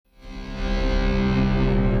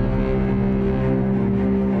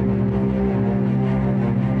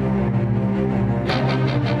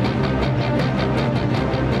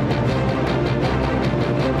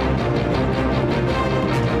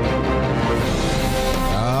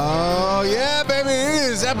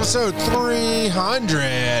episode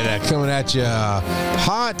 300 coming at you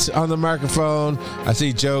hot on the microphone. I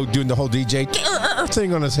see Joe doing the whole DJ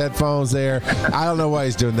thing on his headphones there. I don't know why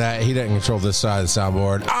he's doing that. He doesn't control this side of the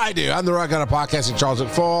soundboard. I do. I'm the Rock Out of Podcasting, Charles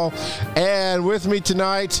McFall. And with me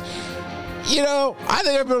tonight, you know, I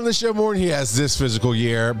think I've been on the show more than he has this physical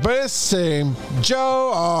year, but it's the same.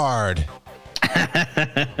 Joe Ard.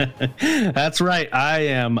 That's right. I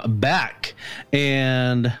am back.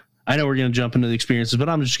 And I know we're going to jump into the experiences, but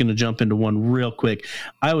I'm just going to jump into one real quick.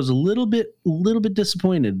 I was a little bit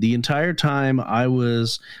disappointed the entire time I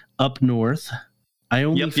was up north. I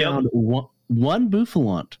only found one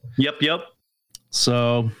Bouffalante. Yep.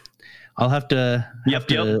 So I'll have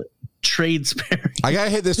to trade spare. I got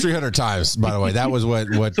to hit this 300 times, by the way. That was what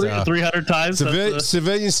 300 times.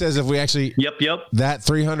 Civilian says if we actually that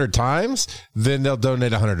 300 times, then they'll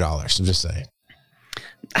donate $100. I'm just saying.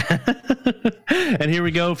 And here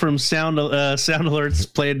we go from sound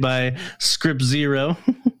alerts played by Script Zero.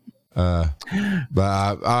 Yeah.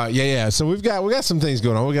 So we got some things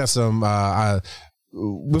going on. We got some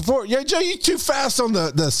Joe, you too fast on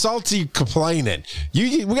the salty complaining.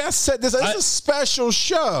 We got to set this. It's a special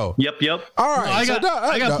show. Yep. All right,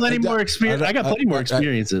 I got plenty more experience. I got plenty more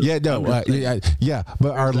experiences.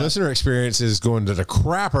 But our listener experience is going to the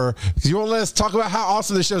crapper because you won't let us talk about how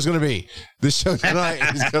awesome this show is going to be. This show tonight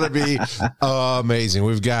is going to be amazing.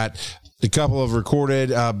 We've got a couple of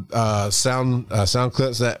recorded sound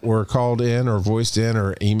clips that were called in or voiced in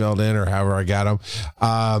or emailed in or however I got them.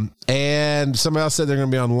 And somebody else said they're going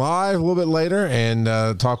to be on live a little bit later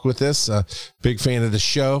and talk with us. Big fan of the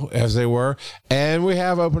show, as they were. And we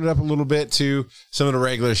have opened it up a little bit to some of the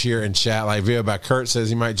regulars here in chat. Like Vio by Kurt says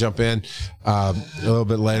he might jump in a little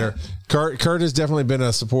bit later. Kurt has definitely been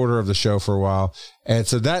a supporter of the show for a while. And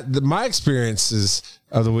so my experiences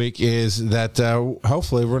of the week is that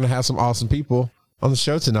hopefully we're going to have some awesome people on the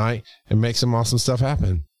show tonight and make some awesome stuff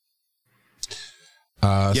happen.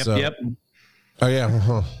 Yep. Oh yeah.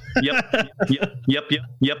 Uh-huh. Yep.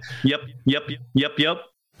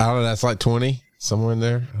 I don't know. That's like 20 somewhere in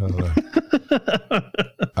there. I don't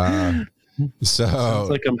know. Sounds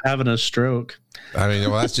like I'm having a stroke. I mean,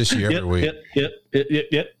 well, that's just you every week. Yep.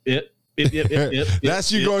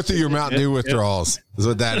 That's you going through your Mountain Dew withdrawals. Is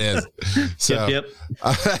what that is. So,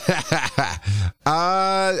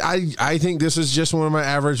 I think this was just one of my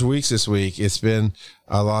average weeks this week. It's been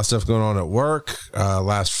a lot of stuff going on at work.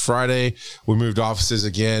 Last Friday, we moved offices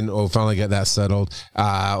again. We'll finally get that settled.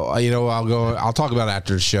 I'll talk about it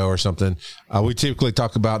after the show or something. We typically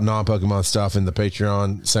talk about non-Pokemon stuff in the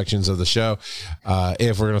Patreon sections of the show,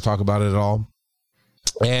 if we're going to talk about it at all.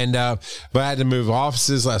 And but I had to move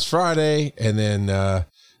offices last Friday, and then I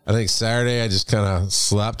think Saturday I just kind of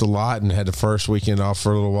slept a lot and had the first weekend off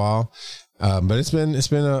for a little while. But it's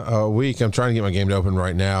been a week. I'm trying to get my game to open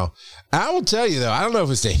right now. I will tell you though, I don't know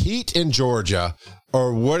if it's the heat in Georgia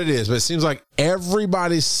or what it is, but it seems like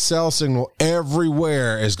everybody's cell signal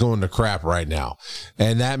everywhere is going to crap right now.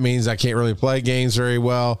 And that means I can't really play games very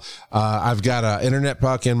well. I've got an internet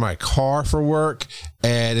puck in my car for work,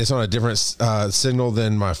 and it's on a different signal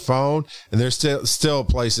than my phone. And there's still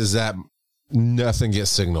places that nothing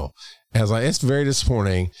gets signal. And I was like, it's very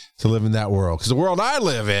disappointing to live in that world. Because the world I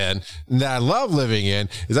live in, and that I love living in,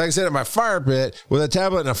 is I can sit at my fire pit with a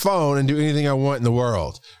tablet and a phone and do anything I want in the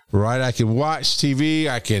world. Right? I can watch TV.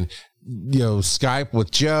 I can, Skype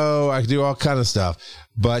with Joe. I can do all kind of stuff.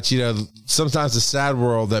 But, sometimes the sad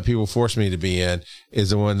world that people force me to be in is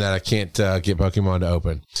the one that I can't get Pokemon to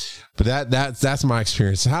open. But that's my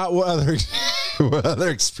experience. What other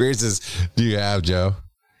experiences do you have, Joe?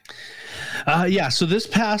 So this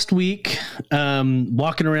past week,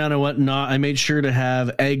 walking around and whatnot, I made sure to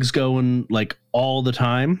have eggs going like all the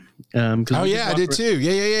time. I did too.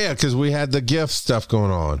 Yeah. Because we had the gift stuff going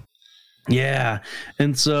on. Yeah.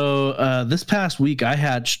 And so this past week, I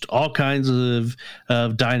hatched all kinds of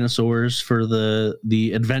dinosaurs for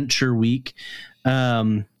the adventure week.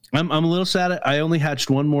 I'm a little sad. I only hatched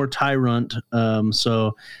one more Tyrunt,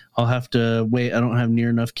 so I'll have to wait. I don't have near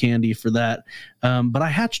enough candy for that. But I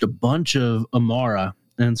hatched a bunch of Amara,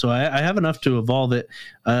 and so I have enough to evolve it.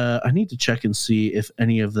 I need to check and see if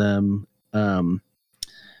any of them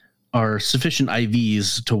are sufficient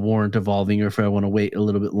IVs to warrant evolving, or if I want to wait a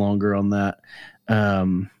little bit longer on that.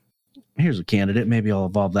 Here's a candidate. Maybe I'll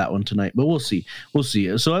evolve that one tonight, but we'll see.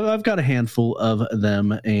 So I've got a handful of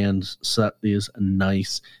them, and so that is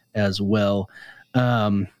nice as well.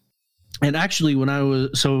 And actually, when I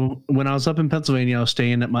was up in Pennsylvania, I was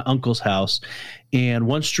staying at my uncle's house, and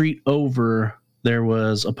one street over there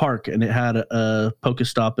was a park, and it had a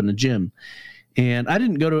Pokestop and a gym. And I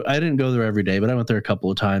didn't go there every day, but I went there a couple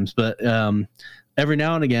of times. But every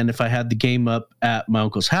now and again, if I had the game up at my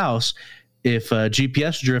uncle's house, if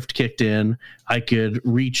GPS drift kicked in, I could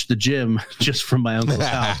reach the gym just from my uncle's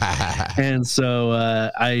house. And so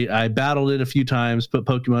I battled it a few times, put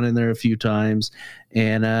Pokemon in there a few times,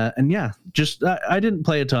 and yeah, just I didn't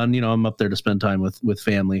play a ton. I'm up there to spend time with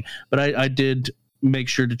family, but I did make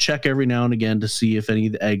sure to check every now and again to see if any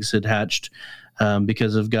of the eggs had hatched,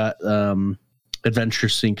 because I've got Adventure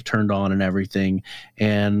Sync turned on and everything,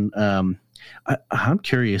 and I'm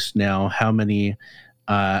curious now how many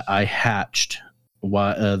I hatched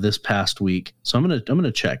this past week. So I'm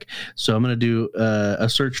gonna check. So I'm gonna do a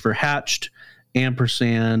search for hatched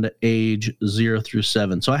ampersand age 0 through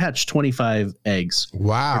 7. So I hatched 25 eggs.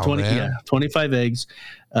 Wow, 25 eggs.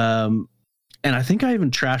 And I think I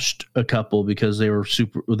even trashed a couple because they were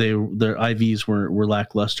their IVs were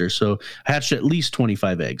lackluster. So I hatched at least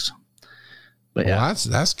 25 eggs. But yeah, well,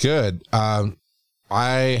 that's good.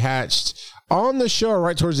 I hatched on the show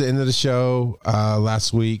right towards the end of the show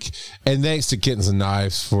last week, and thanks to Kittens and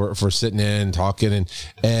Knives for sitting in and talking,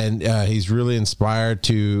 and he's really inspired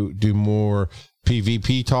to do more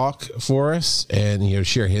PvP talk for us, and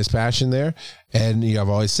share his passion there. And I've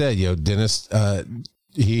always said, Dennis,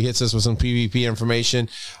 he hits us with some PvP information.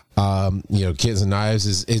 Kittens and Knives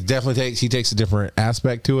is definitely takes a different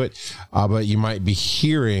aspect to it, but you might be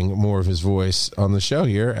hearing more of his voice on the show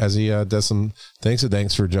here as he does some things. So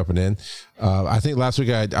thanks for jumping in. I think last week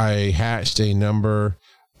I hatched a number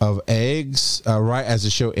of eggs right as the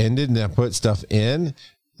show ended, and I put stuff in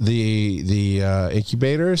the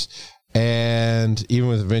incubators, and even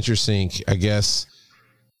with Adventure Sync, I guess.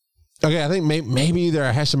 Okay, I think maybe either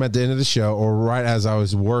I hatched them at the end of the show or right as I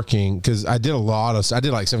was working, because I did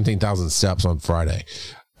like 17,000 steps on Friday,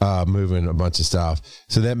 moving a bunch of stuff.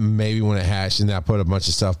 So that maybe when it hatched, and I put a bunch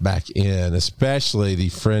of stuff back in, especially the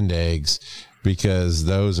friend eggs, because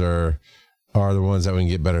those are the ones that we can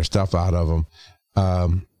get better stuff out of them.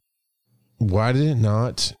 Why did it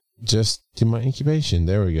not just do my incubation?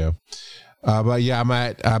 There we go. But yeah, I'm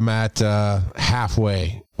at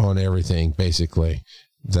halfway on everything basically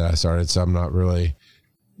that I started, so I'm not really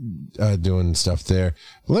doing stuff there.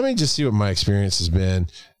 Let me just see what my experience has been,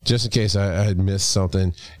 just in case I had missed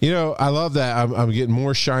something. I love that I'm getting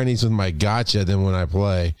more shinies with my gacha than when I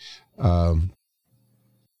play.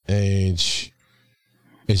 Age,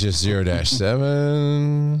 it's just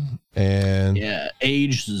 0-7, and yeah,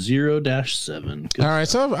 age 0-7. All right,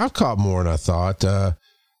 so I've caught more than I thought. I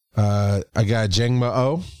got Jengma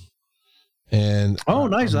O, and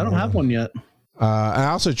nice. I don't have one yet. I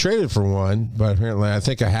also traded for one, but apparently I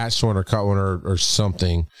think I hatched one or caught one or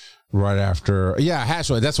something right after. Yeah, I hatched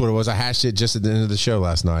one. That's what it was. I hatched it just at the end of the show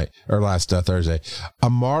last Thursday.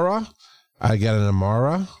 Amara. I got an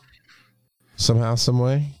Amara somehow, some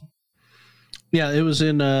way. Yeah, it was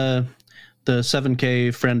in the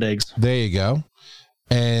 7K friend eggs. There you go.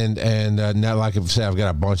 And now, like I said, I've got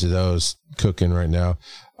a bunch of those cooking right now.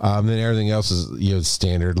 Then everything else is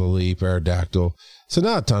standard Laleep, Aerodactyl. So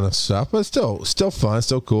not a ton of stuff, but still fun,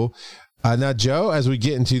 still cool. Now, Joe, as we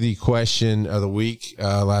get into the question of the week,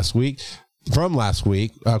 last week,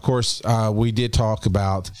 of course, we did talk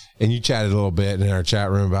about, and you chatted a little bit in our chat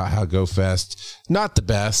room about how GoFest, not the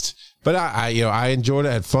best, but I enjoyed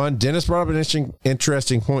it, had fun. Dennis brought up an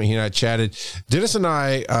interesting point. He and I chatted. Dennis and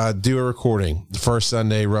I do a recording the first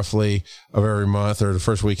Sunday roughly of every month, or the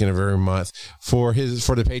first weekend of every month, for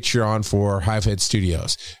the Patreon for Hivehead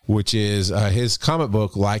Studios, which is his comic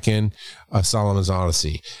book Lycan, Solomon's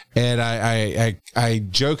Odyssey. And I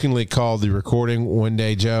jokingly called the recording one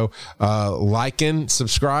day, Joe, Lycan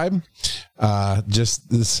subscribe. Just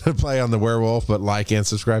this play on the werewolf, but like and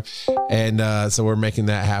subscribe. And so we're making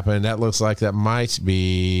that happen. That looks like that might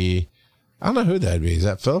be, I don't know who that'd be. Is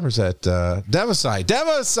that Philip or is that Devasite?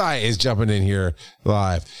 Devasite is jumping in here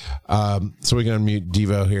live. So we're going to unmute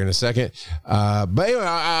Devo here in a second. But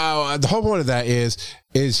anyway, the whole point of that is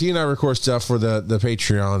he and I record stuff for the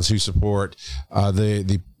Patreons who support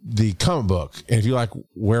the comic book. And if you like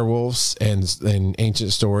werewolves and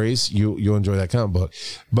ancient stories, you'll enjoy that comic book.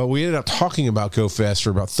 But we ended up talking about GoFest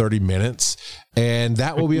for about 30 minutes, and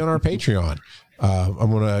that will be on our Patreon. I'm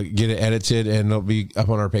going to get it edited, and it'll be up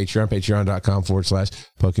on our Patreon,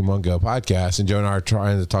 patreon.com/Pokemon Go podcast. And Joe and I are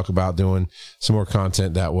trying to talk about doing some more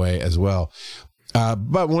content that way as well.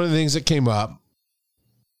 But one of the things that came up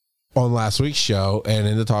on last week's show and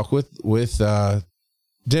in the talk with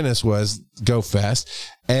Dennis was GoFest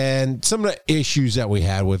and some of the issues that we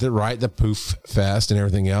had with it, right? The Poof Fest and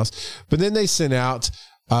everything else. But then they sent out,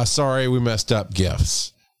 sorry, we messed up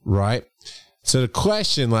gifts, right? So the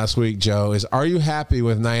question last week, Joe, is, are you happy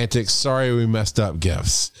with Niantic's sorry we messed up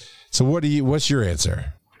gifts? So what's your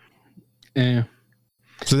answer?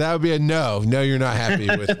 So that would be a no. No, you're not happy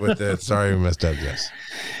with the sorry we messed up. Yes.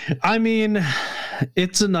 I mean,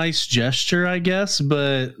 it's a nice gesture, I guess,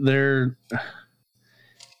 but they're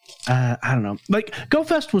I don't know. Like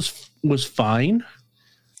GoFest was fine.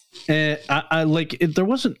 And I like it, there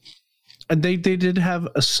wasn't. They did have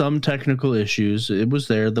some technical issues. It was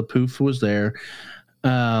there. The poof was there.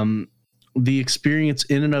 The experience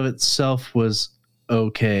in and of itself was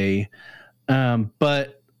okay,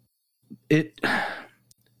 but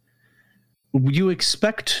you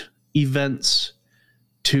expect events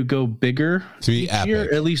to go bigger to be epic.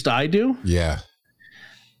 Year, at least I do. Yeah,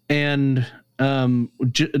 and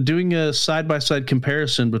doing a side-by-side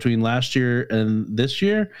comparison between last year and this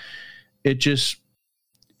year,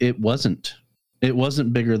 it wasn't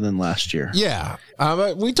bigger than last year. Yeah.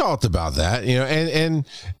 We talked about that, and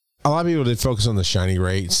a lot of people did focus on the shiny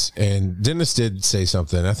rates, and Dennis did say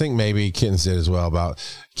something. I think maybe Kittens did as well about,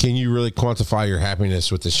 can you really quantify your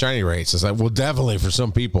happiness with the shiny rates? It's like, well, definitely for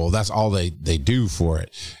some people, that's all they do for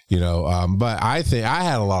it, but I think I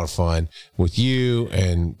had a lot of fun with you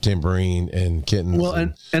and Tambourine and Kittens. Well,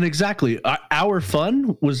 and exactly. Our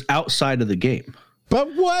fun was outside of the game.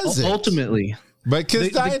 But was it? Ultimately. But because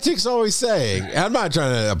Niantic's always saying, I'm not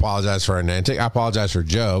trying to apologize for Niantic. I apologize for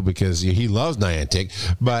Joe because he loves Niantic.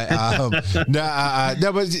 But but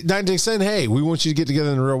Niantic's saying, hey, we want you to get together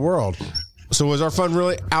in the real world. So was our fun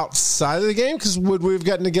really outside of the game? Because would we have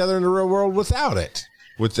gotten together in the real world without it?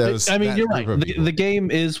 With those, I mean, you're right. The game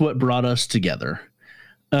is what brought us together.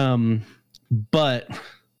 But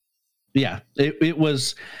yeah, it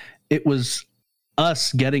was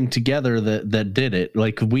us getting together that did it.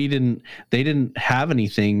 Like they didn't have a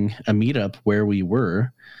meetup where we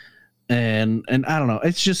were, and I don't know.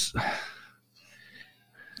 It's just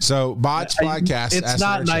so Botch Podcast. It's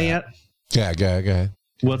not Niantic. Yeah, go ahead.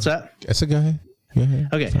 What's that? That's a go ahead. Go ahead.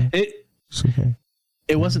 Okay.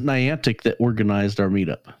 It wasn't Niantic that organized our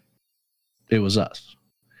meetup. It was us.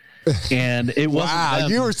 And it was wow,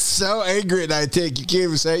 you were so angry at Niantic. You can't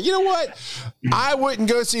even say, you know what? I wouldn't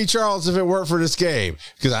go see Charles if it weren't for this game,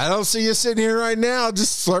 because I don't see you sitting here right now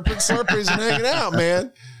just slurping slurpees and hanging out,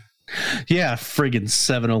 man. Yeah, friggin'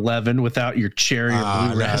 7-Eleven without your cherry or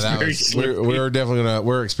blue raspberry.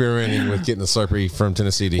 We're experimenting with getting a Slurpee from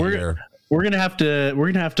Tennessee to here. We're gonna have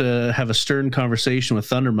to have a stern conversation with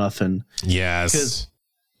Thunder Muffin. Yes.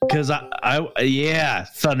 Because yeah,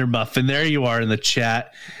 Thunder Muffin, there you are in the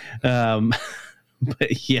chat.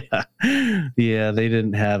 But yeah, they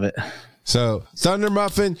didn't have it. So Thunder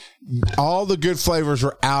Muffin, all the good flavors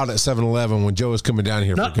were out at 7-Eleven when Joe was coming down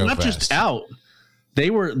here for GoFest. Not just out; they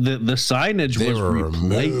were the signage was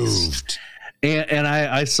replaced. And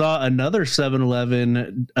I saw another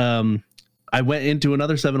 7-Eleven. I went into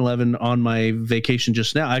another 7-Eleven on my vacation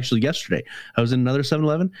just now. Actually, yesterday I was in another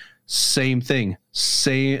 7-Eleven. Same thing.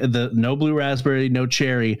 The no blue raspberry, no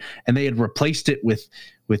cherry, and they had replaced it with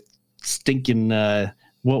stinking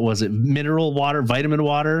what was it? Mineral water, vitamin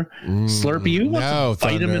water, Slurpee. Who wants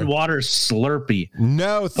vitamin water Slurpee?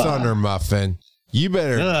 No, Thunder Muffin. You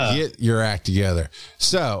better get your act together.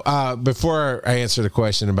 So before I answer the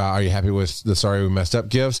question about are you happy with the sorry we messed up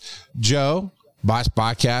gifts, Joe Botch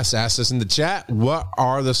Podcast asked us in the chat, what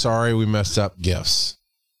are the sorry we messed up gifts?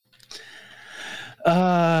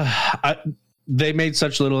 They made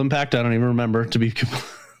such little impact. I don't even remember, to be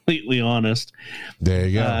completely honest. There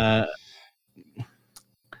you go.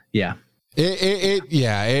 Yeah.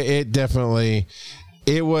 It definitely,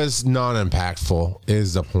 it was non-impactful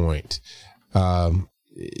is the point. I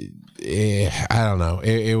don't know.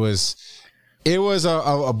 It was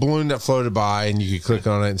a balloon that floated by and you could click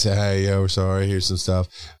on it and say, hey, we're sorry, here's some stuff.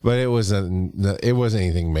 But it wasn't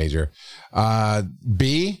anything major.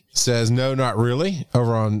 B says, no, not really,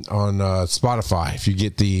 over on Spotify. If you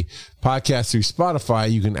get the podcast through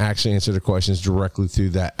Spotify, you can actually answer the questions directly through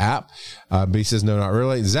that app. B says, no, not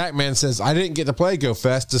really. Zach Man says, I didn't get to play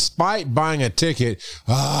GoFest despite buying a ticket.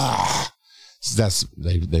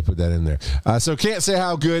 They put that in there. So can't say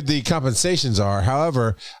how good the compensations are.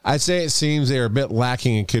 However, I'd say it seems they are a bit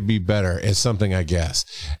lacking and could be better. It's something, I guess.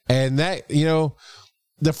 And that,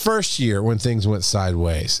 the first year when things went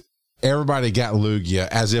sideways, everybody got Lugia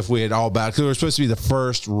as if we had all battled. Because it was supposed to be the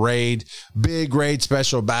first big raid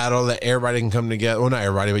special battle that everybody can come together. Well, not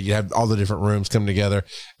everybody, but you have all the different rooms come together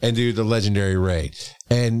and do the legendary raid.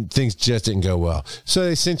 And things just didn't go well. So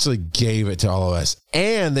they essentially gave it to all of us.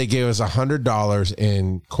 And they gave us $100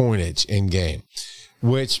 in coinage in game,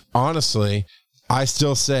 which honestly, I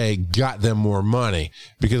still say got them more money,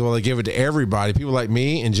 because while they give it to everybody, people like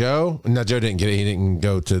me and Joe, now Joe didn't get it. He didn't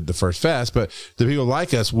go to the first fest, but the people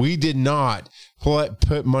like us, we did not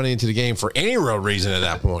put money into the game for any real reason at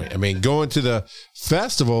that point. I mean, going to the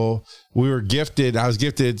festival, I was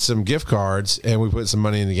gifted some gift cards and we put some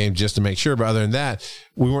money in the game just to make sure. But other than that,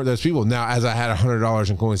 we weren't those people. Now, as I had $100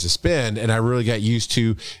 in coins to spend and I really got used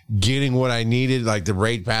to getting what I needed, like the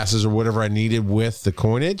raid passes or whatever I needed with the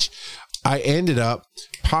coinage, I ended up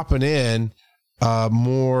popping in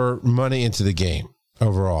more money into the game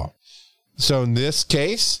overall. So in this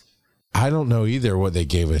case, I don't know either what they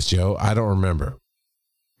gave us, Joe. I don't remember.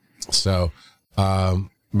 So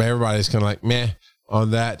everybody's kind of like, meh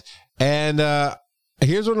on that. And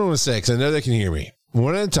here's what I want to say, because I know they can hear me.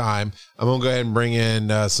 One at a time, I'm going to go ahead and bring in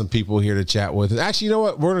some people here to chat with. Actually, you know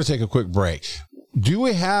what? We're going to take a quick break. Do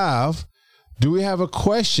we have a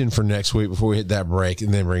question for next week before we hit that break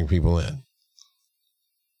and then bring people in?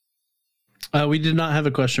 We did not have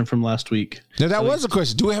a question from last week. No, that was a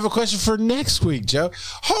question. Do we have a question for next week, Joe?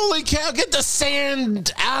 Holy cow, get the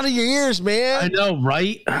sand out of your ears, man. I know,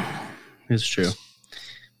 right? It's true.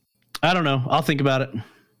 I don't know. I'll think about it.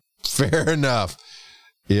 Fair enough.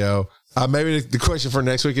 Maybe the question for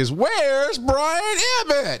next week is, where's Brian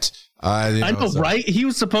Emmett? I know, right? He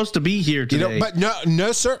was supposed to be here today. But no,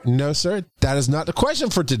 sir. That is not the question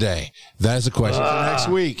for today. That is the question for next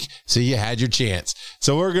week. So you had your chance.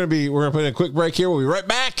 So we're gonna put in a quick break here. We'll be right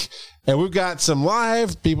back, and we've got some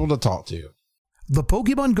live people to talk to. The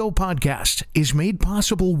Pokemon Go podcast is made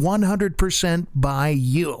possible 100% by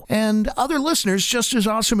you and other listeners just as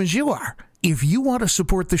awesome as you are. If you want to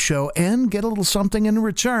support the show and get a little something in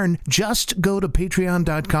return, just go to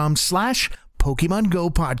patreon.com/Pokemon Go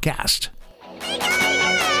podcast.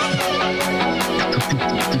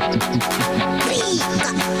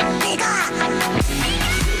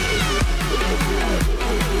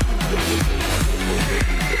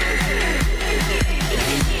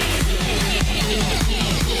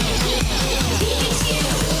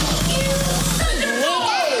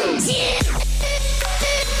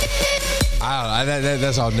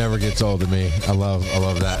 That's all never gets old to me. I love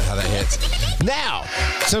that, how that hits. Now,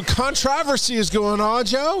 some controversy is going on,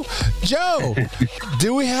 Joe.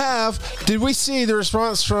 Did we see the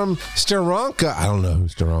response from Steranka? I don't know who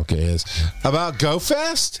Steranka is. About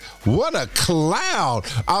GoFest? What a clown.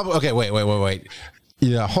 Okay, wait.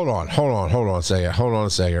 Yeah, hold on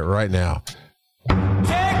a second right now. Take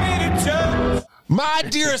me to church. My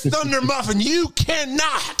dearest Thunder Muffin, you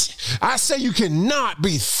cannot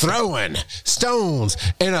be throwing stones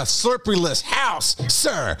in a Slurpee-less house,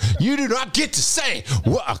 sir. You do not get to say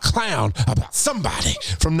what a clown about somebody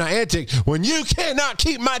from Niantic when you cannot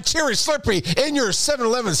keep my cherry Slurpee in your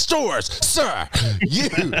 7-Eleven stores, sir. You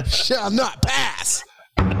shall not pass.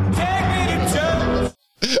 Take me to church.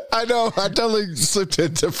 I know. I totally slipped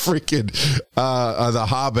into freaking The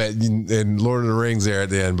Hobbit and Lord of the Rings there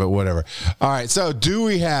at the end, but whatever. All right. So do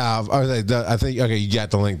we have, I think, okay, you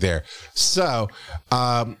got the link there. So,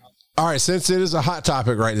 all right, since it is a hot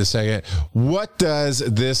topic right this second, what does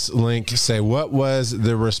this link say? What was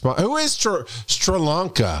the response? Who is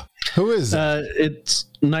Steranka? Who is it? It's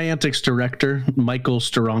Niantic's director, Michael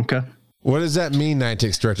Steranka. What does that mean,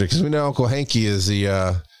 Niantic's director? Because we know Uncle Hanky is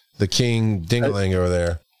the king dingling over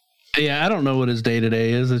there. Yeah, I don't know what his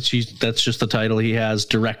day-to-day is. That's just the title he has,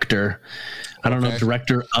 director. I don't know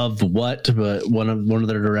director of what, but one of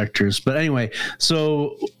their directors. But anyway,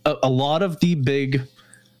 so a lot of the big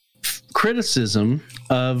criticism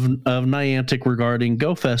of Niantic regarding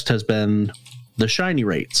GoFest has been the shiny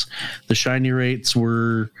rates. The shiny rates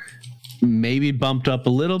were maybe bumped up a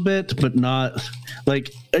little bit, but not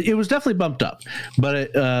like it was definitely bumped up,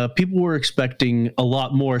 but people were expecting a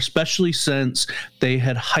lot more, especially since they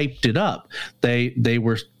had hyped it up. They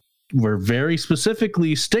were very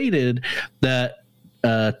specifically stated that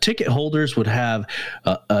ticket holders would have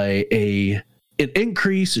an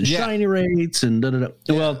increase in shiny rates and da da da.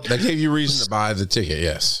 Yeah, well, that gave you reason to buy the ticket.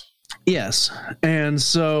 Yes. And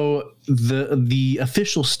so the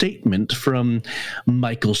official statement from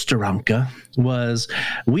Michael Steranka was,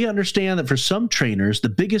 we understand that for some trainers, the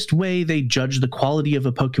biggest way they judge the quality of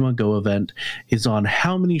a Pokemon Go event is on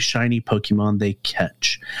how many shiny Pokemon they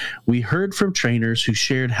catch. We heard from trainers who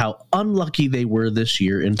shared how unlucky they were this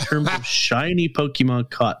year in terms of shiny Pokemon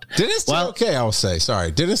caught. Dennis, okay, I will say, sorry.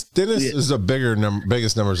 Dennis is the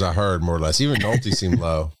biggest numbers I heard, more or less. Even Nolte seemed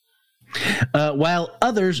low. While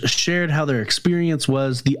others shared how their experience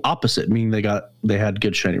was the opposite, meaning they had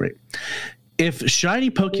good shiny rate. If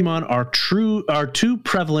shiny Pokemon are too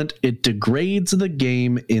prevalent, it degrades the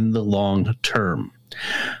game in the long term.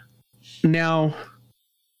 Now,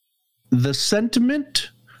 the sentiment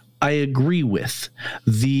I agree with.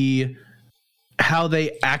 how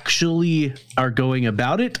they actually are going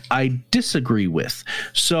about it, I disagree with.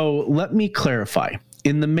 So let me clarify.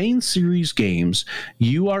 In the main series games,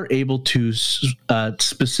 you are able to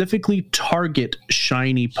specifically target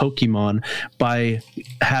shiny Pokemon by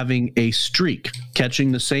having a streak,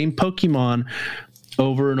 catching the same Pokemon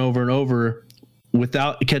over and over and over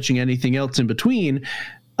without catching anything else in between,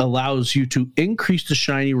 allows you to increase the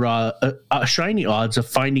shiny odds of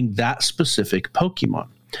finding that specific Pokemon.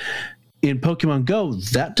 In Pokemon Go,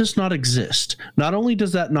 that does not exist. Not only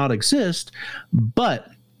does that not exist, but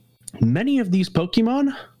many of these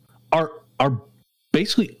Pokemon are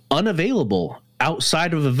basically unavailable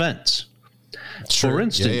outside of events. Sure. For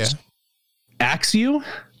instance, Axew,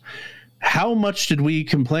 how much did we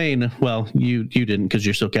complain? Well, you didn't because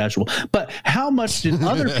you're so casual. But how much did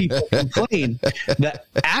other people complain that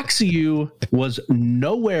Axew was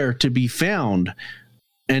nowhere to be found?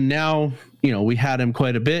 And now, we had him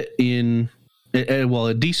quite a bit in,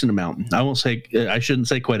 a decent amount. I shouldn't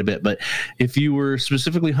say quite a bit, but if you were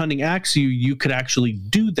specifically hunting Axew, you could actually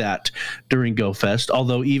do that during GoFest.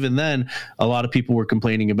 Although even then, a lot of people were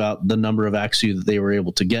complaining about the number of Axew that they were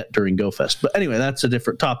able to get during GoFest. But anyway, that's a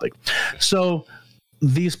different topic. So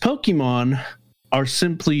these Pokemon are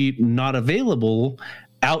simply not available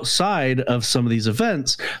outside of some of these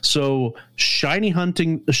events. So shiny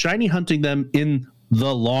hunting them in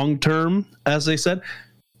the long term, as they said,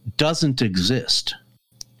 doesn't exist.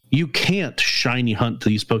 You can't shiny hunt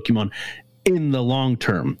these Pokemon in the long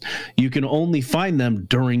term. You can only find them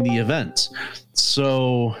during the events.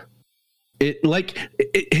 So I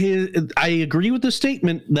agree with the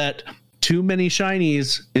statement that too many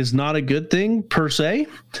shinies is not a good thing per se,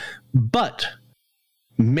 but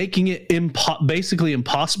making it basically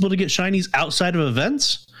impossible to get shinies outside of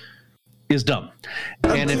events is dumb.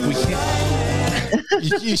 And if we can't...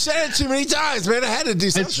 you said it too many times, man. I had to do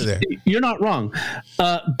something there. You're not wrong.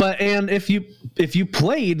 But if you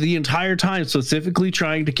played the entire time specifically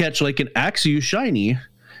trying to catch like an Axew shiny,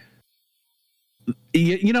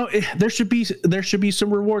 there should be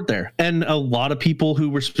some reward there. And a lot of people who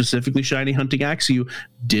were specifically shiny hunting Axew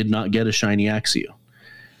did not get a shiny Axew.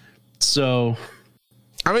 So,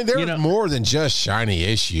 I mean, there are more than just shiny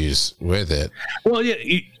issues with it. Well,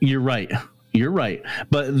 yeah, you're right. You're right.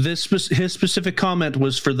 But his specific comment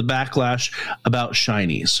was for the backlash about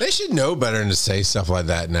shinies. They should know better than to say stuff like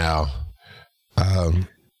that now.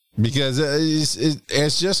 Because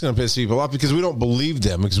it's just going to piss people off because we don't believe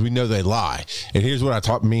them because we know they lie. And here's what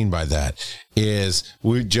I mean by that is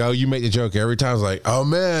Joe, you make the joke every time. It's like, oh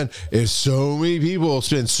man, if so many people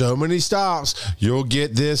spend so many stops, you'll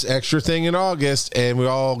get this extra thing in August. And we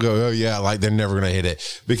all go, oh yeah, like they're never going to hit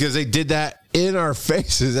it because they did that in our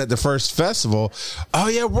faces at the first festival. Oh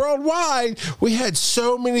yeah, worldwide we had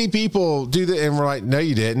so many people do that, and we're like, no,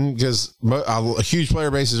 you didn't, because a huge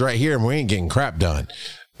player base is right here, and we ain't getting crap done.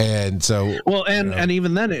 And so, well, and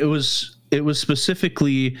even then, it was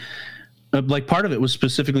specifically like part of it was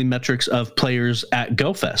specifically metrics of players at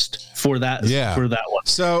GoFest for that one.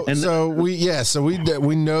 So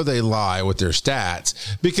we know they lie with their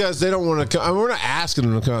stats because they don't want to come. I mean, we're not asking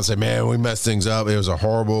them to come and say, man, we messed things up. It was a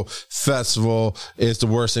horrible festival. It's the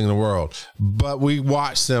worst thing in the world. But we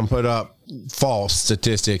watched them put up false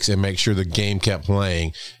statistics and make sure the game kept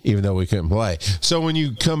playing even though we couldn't play. So when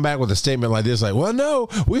you come back with a statement like this, like, well, no,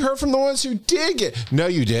 we heard from the ones who did get. No,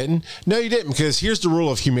 you didn't, because here's the rule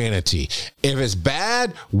of humanity. If it's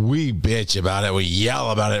bad, we bitch about it, we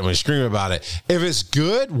yell about it, and we scream about it. If it's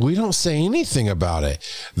good, we don't say anything about it.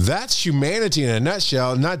 That's humanity in a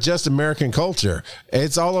nutshell, not just American culture.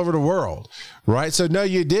 It's all over the world. Right. So, no,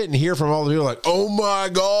 you didn't hear from all the people like, oh, my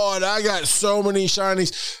God, I got so many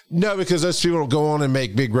shinies. No, because those people don't go on and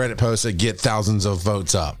make big Reddit posts that get thousands of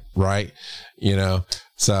votes up. Right.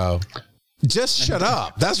 So just shut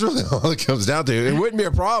up. That's really all it comes down to. It wouldn't be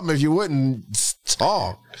a problem if you wouldn't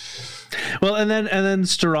talk. Well, and then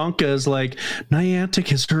Steranka is like, Niantic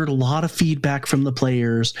has heard a lot of feedback from the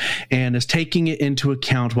players and is taking it into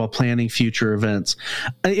account while planning future events.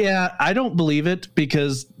 Yeah, I don't believe it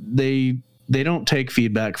because they don't take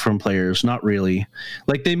feedback from players. Not really.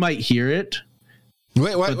 Like, they might hear it.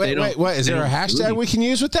 Wait. Is there a hashtag we can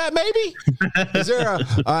use with that, maybe? Is there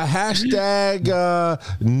a hashtag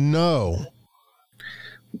no?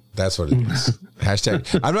 That's what it is.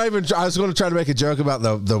 Hashtag. I was going to try to make a joke about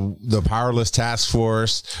the powerless task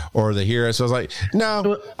force or the hero. So I was like,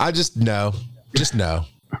 no, just no.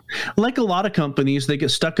 Like a lot of companies, they get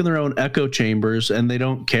stuck in their own echo chambers and they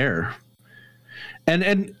don't care.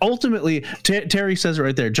 And ultimately, Terry says it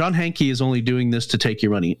right there. John Hanke is only doing this to take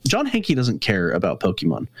your money. John Hanke doesn't care about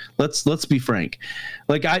Pokemon. Let's be frank.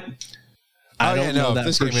 Like I don't know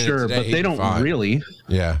that for sure, but they don't really.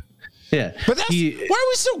 Yeah. Yeah. But why are we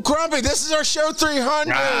so grumpy? This is our show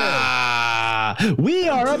 300. We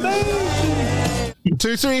are amazing.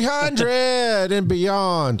 To 300 and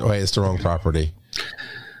beyond. Oh, wait, it's the wrong property.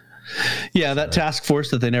 Yeah, that task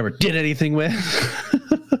force that they never did anything with.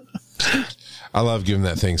 I love giving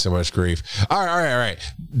that thing so much grief. All right.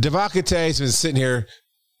 Devakate's been sitting here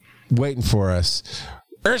waiting for us.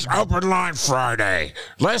 It's Open Line Friday.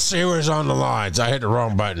 Let's see who's on the lines. I hit the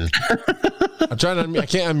wrong button. I'm trying to unmute. I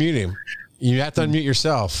can't unmute him. You have to unmute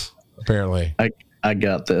yourself, apparently. I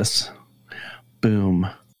got this. Boom.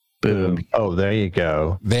 Oh, there you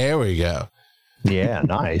go. There we go. Yeah,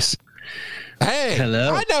 nice. Hey,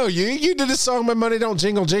 hello. I know you. You did a song, My Money Don't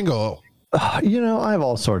Jingle Jingle. I have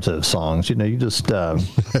all sorts of songs. You just.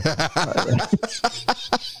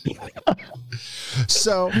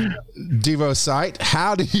 So, Devo Sight,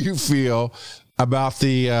 how do you feel about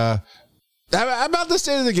the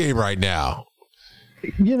state of the game right now?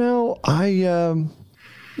 I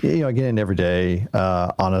get in every day.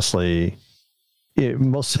 Honestly,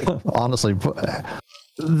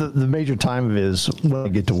 the major time is when I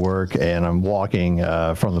get to work and I'm walking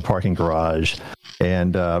from the parking garage,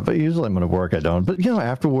 and but usually I'm going to work. I don't, but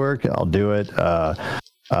after work I'll do it.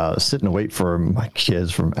 Sit and wait for my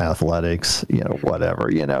kids from athletics. Whatever.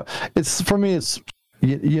 It's for me. It's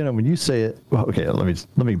when you say it. Well, okay, let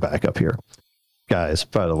me back up here, guys.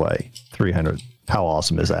 By the way, 300. How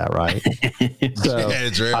awesome is that, right? So yeah,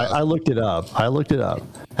 it's real. I looked it up.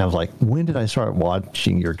 And I was like, when did I start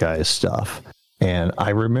watching your guys' stuff? And I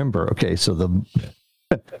remember, okay, so the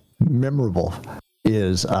memorable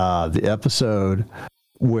is the episode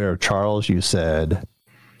where, Charles, you said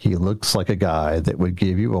he looks like a guy that would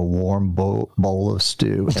give you a warm bowl of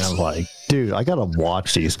stew. And I'm like, dude, I got to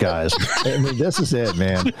watch these guys. I mean, this is it,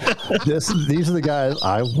 man. These are the guys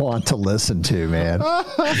I want to listen to, man.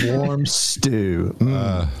 Warm stew.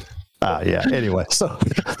 Yeah. Anyway, so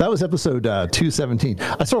that was episode 217.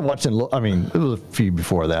 I started watching, it was a few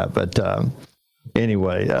before that, but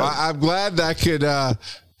anyway. I'm glad that could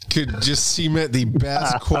just cement the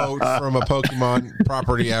best quote from a Pokemon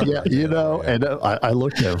property ever. Yeah, and I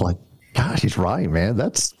looked at it, I was like, gosh, he's right, man.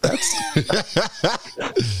 That's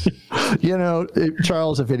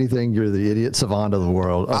Charles, if anything, you're the idiot savant of the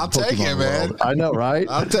world. I'll take it, man. I know, right?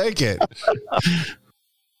 I'll take it.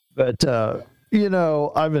 But, I've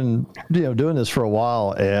been, doing this for a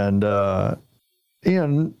while, and,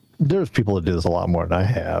 there's people that do this a lot more than I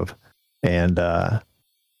have. And, I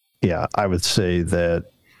would say that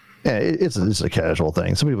it's a casual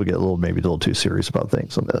thing. Some people get maybe a little too serious about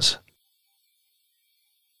things on this.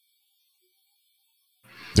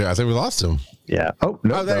 Yeah, I think we lost him. Yeah. Oh,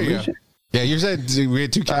 no. Oh, there you go. Yeah, you said we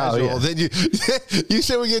get too casual. Oh, yeah. Then you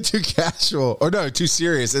said we get too casual, or no, too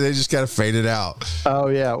serious, and they just kind of faded out. Oh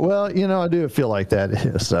yeah. Well, I do feel like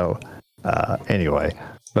that. So, anyway,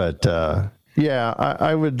 but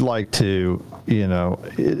I would like to.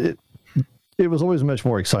 It was always much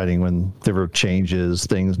more exciting when there were changes,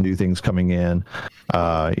 new things coming in.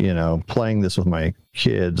 Playing this with my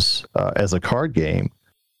kids as a card game.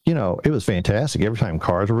 It was fantastic. Every time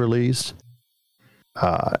cards were released,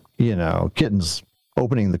 kittens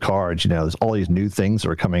opening the cards, there's all these new things that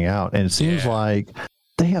are coming out. And it seems like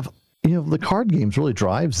they have, the card games really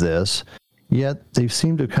drives this, yet they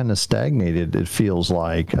seem to kind of stagnated, it feels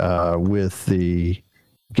like, with the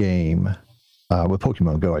game, with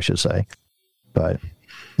Pokemon Go, I should say. But,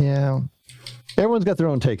 everyone's got their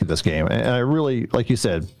own take of this game. And I really, like you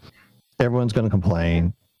said, everyone's going to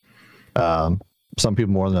complain. Some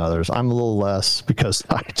people more than others. I'm a little less because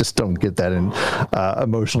I just don't get that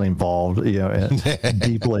emotionally involved, and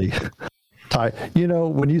deeply tied.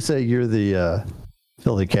 When you say you're the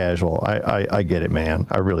filthy casual, I get it, man.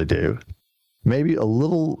 I really do. Maybe a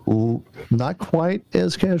little, not quite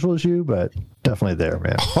as casual as you, but definitely there,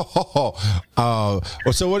 man. Well,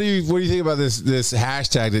 so what do you think about this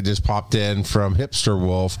hashtag that just popped in from Hipster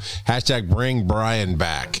Wolf? Hashtag bring Brian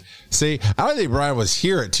back. See, I don't think Brian was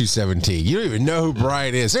here at 217. You don't even know who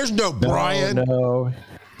Brian is. There's no Brian. No.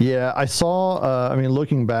 Yeah, I saw.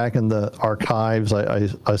 Looking back in the archives, I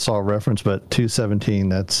saw a reference, but 217.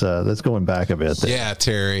 That's going back a bit there.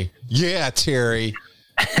 Yeah, Terry.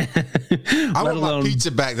 I want my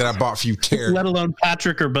pizza back that I bought for you, Terry. Let alone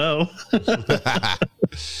Patrick or Bo.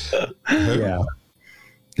 Yeah,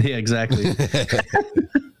 exactly.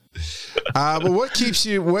 But what keeps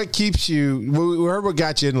you? We heard what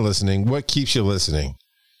got you into listening. What keeps you listening?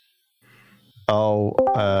 Oh,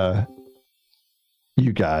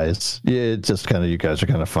 you guys. Yeah, it's just kind of, you guys are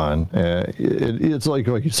kind of fun. It's like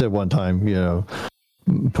you said one time,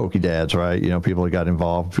 Pokedads, right? People got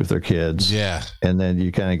involved with their kids. Yeah. And then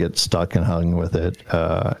you kind of get stuck and hung with it.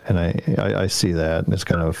 And I see that, and it's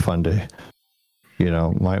kind of fun to,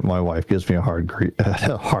 my wife gives me a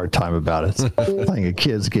hard time about it. Playing a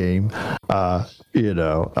kid's game, but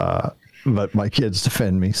my kids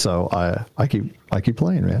defend me, so I keep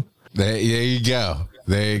playing, man. There you go.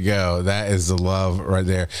 That is the love right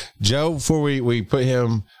there. Joe, before we put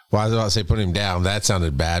him, I was about to say put him down. That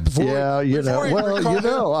sounded bad. I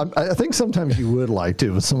think sometimes you would like to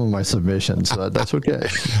with some of my submissions. That's okay.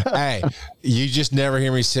 Hey, you just never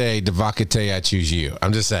hear me say, Devakate, I choose you.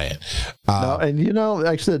 I'm just saying. No, and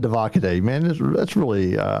actually the Devakate, man, that's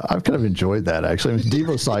really, I've kind of enjoyed that, actually. I mean,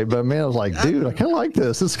 Devo site, but man, I was like, dude, I kind of like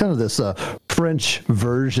this. It's kind of this French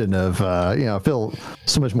version of, I feel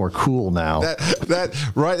so much more cool now.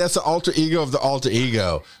 Right, that's the alter ego of the alter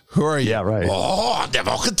ego. Who are you? Yeah, right. Oh,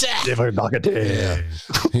 Devakate. Yeah.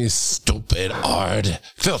 You stupid, hard,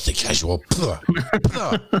 filthy casual.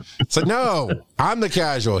 It's like, no, I'm the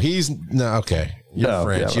casual. Okay. You're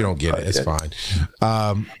French. Yeah, you don't get it. It's fine.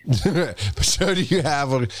 So do you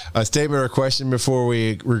have a statement or a question before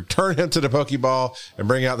we return him to the Pokeball and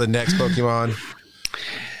bring out the next Pokemon?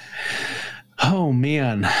 Oh,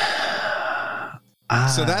 man.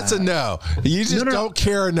 So that's a no. You just don't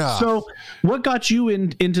care enough. So what got you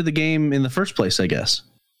into the game in the first place, I guess?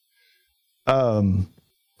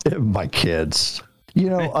 My kids.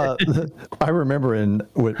 I remember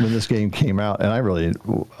when this game came out, and I really,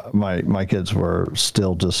 my kids were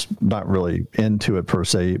still just not really into it per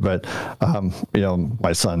se. But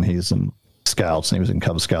my son, he's in Scouts, and he was in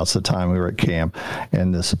Cub Scouts at the time. We were at camp,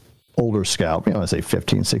 and this older scout, I say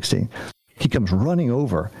 15, 16. He comes running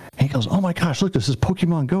over and he goes, "Oh my gosh, look, this is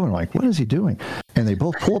Pokemon Go." And I'm like, what is he doing? And they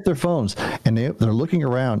both pull up their phones and they're looking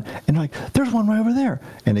around and like, there's one right over there.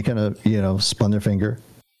 And they kind of, spun their finger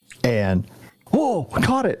and, whoa, I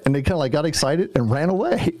caught it. And they kind of like got excited and ran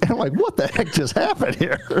away. And I'm like, what the heck just happened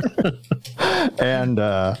here? And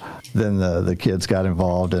then the kids got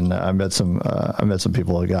involved, and I met some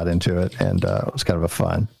people who got into it, and it was kind of a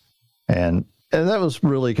fun. And that was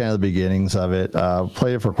really kind of the beginnings of it.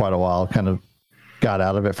 Played it for quite a while, kind of got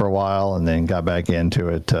out of it for a while, and then got back into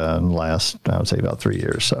it in the last, I would say, about 3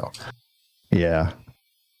 years. So, yeah.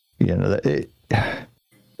 The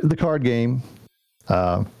card game,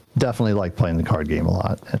 definitely like playing the card game a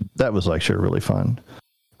lot. And that was actually really fun.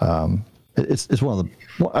 It's one of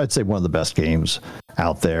I'd say one of the best games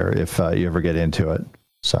out there if you ever get into it.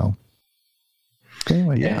 So.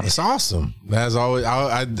 Anyway, yeah, it's awesome. As always,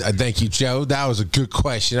 I thank you, Joe. That was a good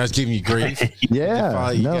question. I was giving you grief.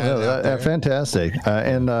 Fantastic.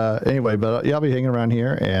 Anyway, but I'll be hanging around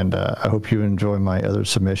here, and I hope you enjoy my other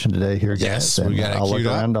submission today here, guys. Yes, and we got it queued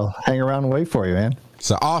up. I'll hang around and wait for you, man.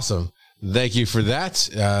 So awesome. Thank you for that,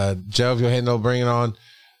 Joe. If you'll handle bringing on,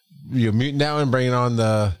 you're muting that one, bringing on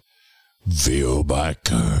the VO by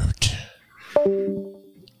Kurt.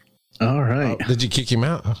 All right. Did you kick him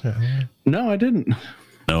out? Okay. No, I didn't.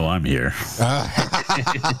 No, I'm here.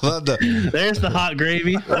 Love There's the hot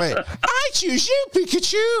gravy. Wait, I choose you,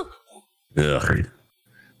 Pikachu. Ugh.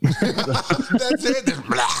 That's it.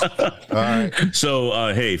 All right.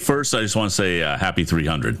 So, hey, first, I just want to say happy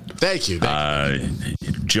 300. Thank you.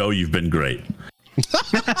 Joe, you've been great.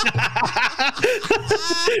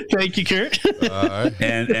 Thank you, Kurt.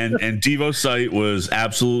 And Devo's site was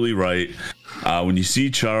absolutely right. When you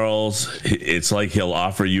see Charles, it's like he'll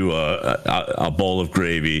offer you a bowl of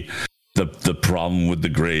gravy. The problem with the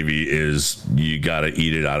gravy is you got to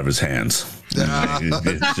eat it out of his hands.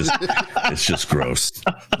 It's just gross.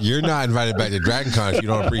 You're not invited back to Dragon Con if you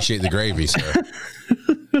don't appreciate the gravy, sir.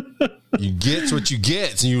 You get what you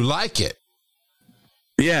get, and you like it.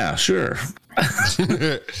 Yeah, sure.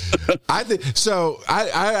 I think so.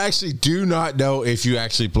 I actually do not know if you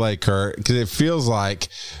actually play, Kurt, because it feels like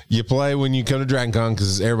you play when you come to Dragon Con,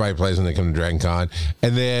 because everybody plays when they come to Dragon Con,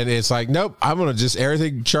 and then it's like, nope, I'm gonna just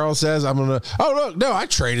everything Charles says. I'm gonna. Oh look, no, I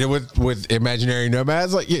traded with Imaginary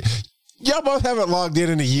Nomads. Like y'all both haven't logged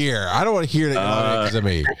in a year. I don't want to hear that you're logged in because of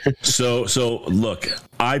me. So look,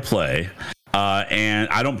 I play. And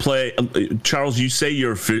I don't play. Charles, you say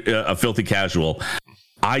you're a filthy casual.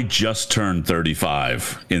 I just turned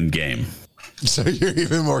 35 in game. So you're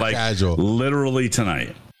even more casual. Literally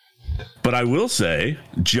tonight. But I will say,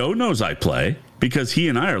 Joe knows I play because he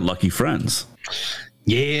and I are lucky friends.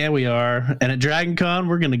 Yeah, we are. And at Dragon Con,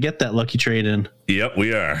 we're going to get that lucky trade in. Yep,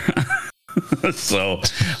 we are. So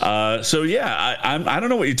yeah, I don't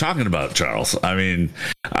know what you're talking about, Charles. I mean,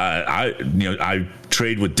 I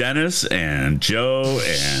trade with Dennis and Joe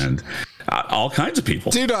and all kinds of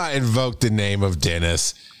people. Do not invoke the name of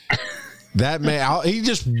Dennis. That man, he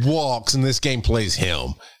just walks and this game plays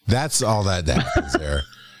him. That's all that happens there.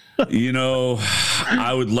 You know,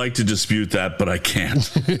 I would like to dispute that, but I can't.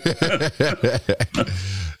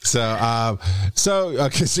 So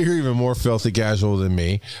you're even more filthy casual than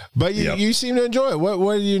me, but you seem to enjoy it.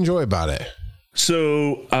 What do you enjoy about it?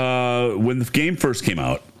 So when the game first came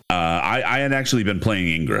out, I had actually been playing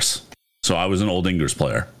Ingress. So I was an old Ingress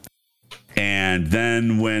player. And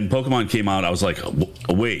then when Pokemon came out, I was like,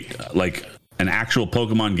 wait, like an actual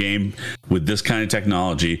Pokemon game with this kind of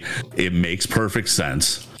technology, it makes perfect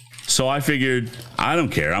sense. So I figured, I don't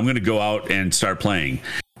care. I'm going to go out and start playing.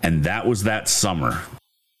 And that was that summer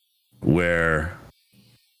where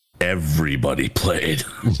everybody played.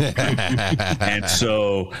 And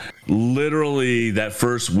so literally that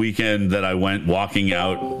first weekend that I went walking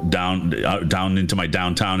out down into my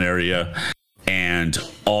downtown area, and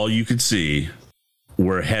all you could see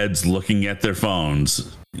were heads looking at their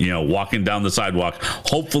phones, walking down the sidewalk,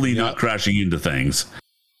 hopefully not crashing into things.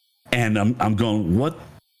 And I'm going, what?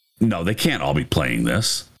 No, they can't all be playing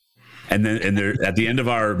this. And then there, at the end of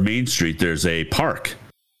our main street, there's a park,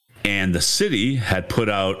 and the city had put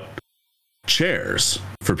out chairs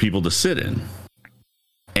for people to sit in.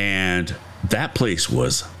 And that place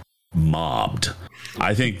was mobbed.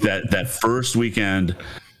 I think that first weekend,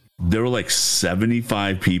 there were like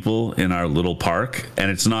 75 people in our little park,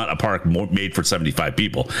 and it's not a park made for 75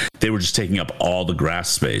 people. They were just taking up all the grass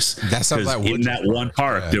space. That sounds like in that one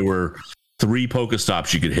park, there were 3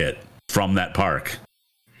 Pokestops you could hit from that park.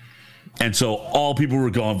 And so all people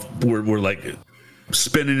were going, were like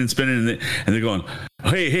spinning and spinning, and they're going,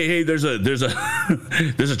 hey, there's a there's a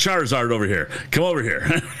Charizard over here. Come over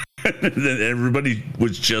here. And then everybody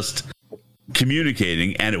was just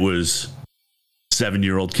communicating, and it was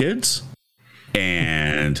 7-year-old kids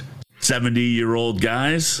and 70-year-old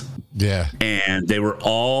guys. Yeah. And they were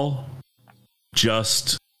all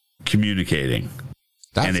just communicating.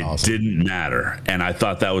 That's awesome. Didn't matter. And I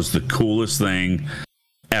thought that was the coolest thing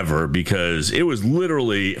ever, because it was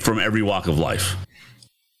literally from every walk of life,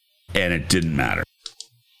 and it didn't matter.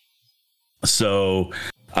 So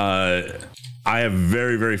I have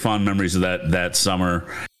very, very fond memories of that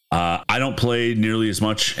summer. I don't play nearly as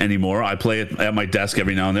much anymore. I play it at my desk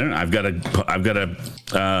every now and then. I've got a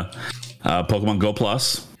Pokemon Go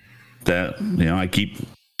Plus that I keep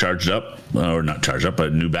charged up, or not charged up,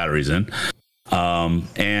 but new batteries in.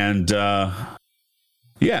 And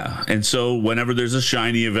so whenever there's a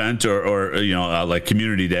shiny event or like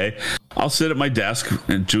community day, I'll sit at my desk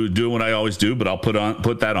and do what I always do, but I'll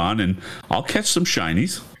put that on and I'll catch some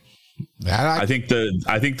shinies. I think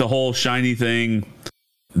the whole shiny thing,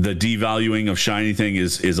 the devaluing of shiny thing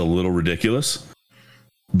is a little ridiculous,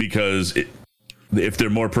 because if they're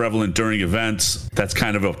more prevalent during events, that's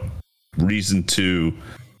kind of a reason to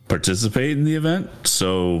participate in the event.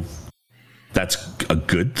 So that's a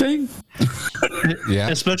good thing. Yeah,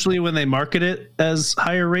 especially when they market it as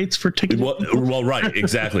higher rates for ticketed. Well, right,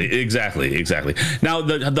 exactly. Now,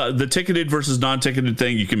 the ticketed versus non-ticketed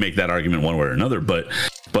thing, you can make that argument one way or another, but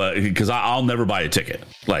because I'll never buy a ticket.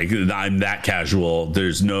 Like, I'm that casual.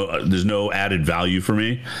 There's no added value for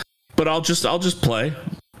me. But I'll just play,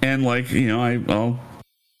 and I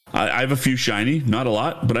have a few shiny, not a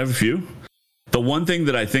lot, but I have a few. The one thing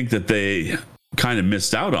that I think that they kind of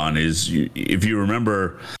missed out on is, if you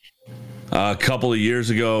remember a couple of years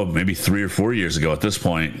ago, maybe 3 or 4 years ago at this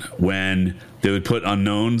point, when they would put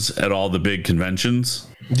unknowns at all the big conventions.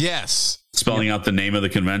 Yes. Spelling out the name of the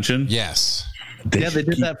convention. Yes. They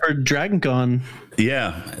did that for Dragon Con.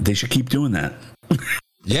 Yeah, they should keep doing that.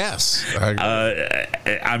 Yes.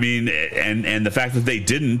 I mean, and the fact that they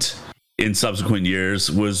didn't in subsequent years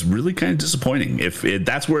was really kind of disappointing.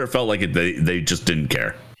 That's where it felt like they just didn't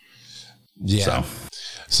care. Yeah.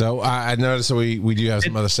 So I noticed that we do have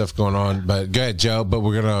some other stuff going on, but go ahead, Joe. But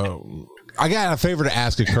I got a favor to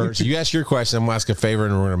ask of Kurt. So you ask your question, I'm going to ask a favor,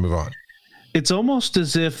 and we're going to move on. It's almost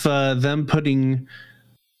as if them putting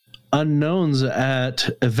unknowns at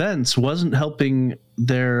events wasn't helping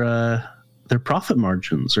their profit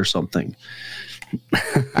margins or something.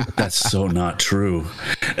 That's so not true.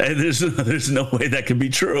 And there's no way that can be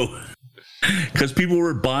true, because people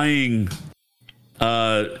were buying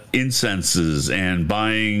incenses and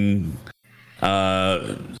buying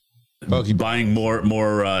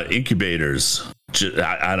more incubators.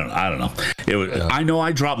 I don't know. I know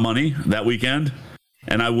I dropped money that weekend,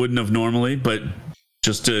 and I wouldn't have normally, but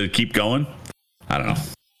just to keep going, I don't know.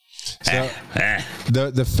 So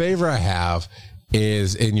the favor I have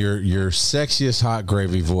is in your sexiest hot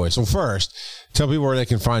gravy voice. Well, first, tell people where they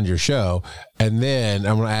can find your show, and then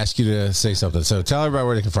I'm going to ask you to say something. So tell everybody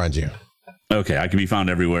where they can find you. Okay, I can be found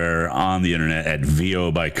everywhere on the internet at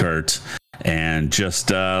VO by Kurt. And just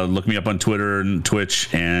look me up on Twitter and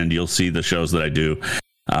Twitch, and you'll see the shows that I do.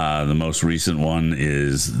 The most recent one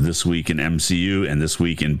is This Week in MCU and This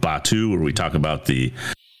Week in Batu, where we talk about the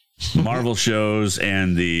Marvel shows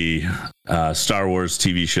and the Star Wars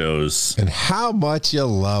TV shows. And how much you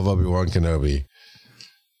love Obi-Wan Kenobi.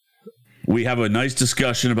 We have a nice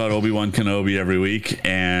discussion about Obi-Wan Kenobi every week,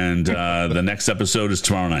 and the next episode is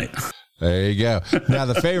tomorrow night. There you go. Now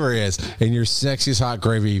the favor is, in your sexiest hot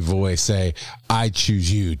gravy voice, say, "I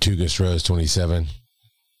choose you, Tugas Rose 27."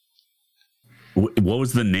 What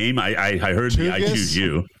was the name? I heard the "I choose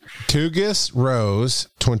you." Tugas Rose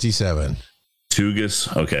 27.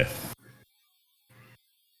 Tugas. Okay.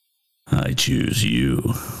 I choose you,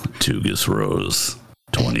 Tugas Rose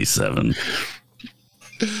 27.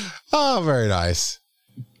 Oh, very nice.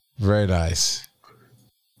 Very nice.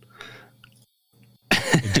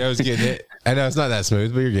 Joe's getting it. I know it's not that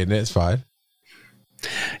smooth, but you're getting it. It's fine.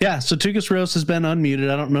 Yeah, so Tugas Rose has been unmuted.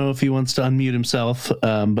 I don't know if he wants to unmute himself,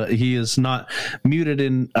 but he is not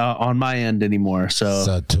muted on my end anymore.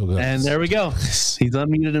 So and there we go. He's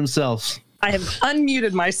unmuted himself. I have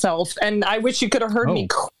unmuted myself, and I wish you could have heard me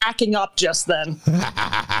cracking up just then.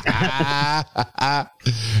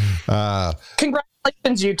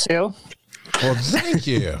 Congratulations, you two. Well, thank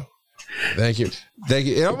you. Thank you. Thank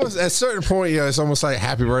you. It almost, at a certain point, it's almost like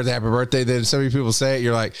happy birthday. Then so many people say it.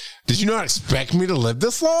 You're like, did you not expect me to live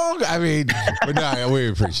this long? I mean, but no, we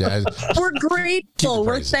appreciate it. We're grateful.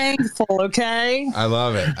 We're thankful. Okay. I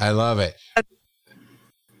love it.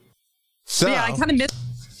 So yeah, I kind of missed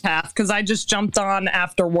half because I just jumped on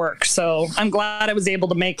after work. So I'm glad I was able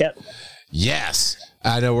to make it. Yes.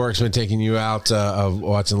 I know work's been taking you out of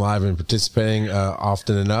watching live and participating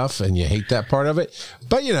often enough, and you hate that part of it.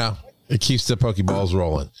 But, it keeps the Pokeballs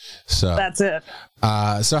rolling. So that's it.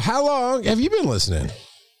 So how long have you been listening?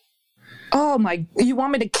 Oh, you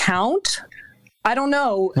want me to count? I don't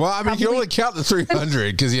know. Well, I mean, you can only count the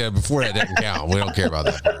 300 because, before that didn't count. We don't care about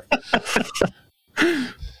that part.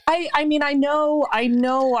 I mean, I know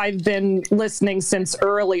I've been listening since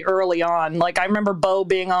early on. Like, I remember Bo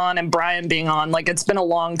being on and Brian being on. Like, it's been a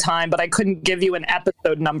long time, but I couldn't give you an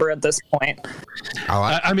episode number at this point.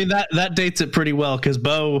 I mean, that dates it pretty well because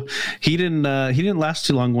Bo, he didn't last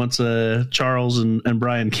too long once Charles and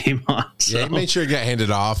Brian came on. So. Yeah, he made sure he got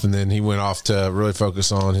handed off, and then he went off to really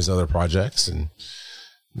focus on his other projects, and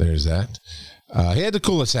there's that. He had the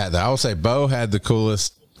coolest hat, though. I will say Bo had the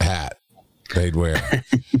coolest hat they'd wear.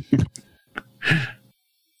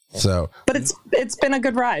 So, but it's been a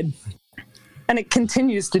good ride, and it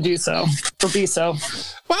continues to do so or be so.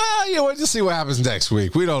 Well, we'll just see what happens next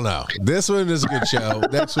week. We don't know. This one is a good show.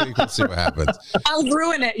 Next week we'll see what happens. I'll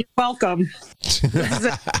ruin it. You're welcome.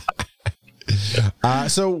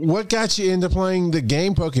 So what got you into playing the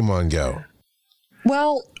game Pokemon Go?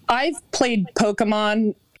 Well, I've played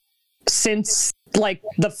Pokemon since like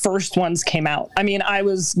the first ones came out. I mean, I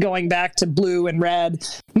was going back to Blue and Red.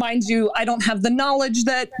 Mind you, I don't have the knowledge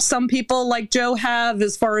that some people like Joe have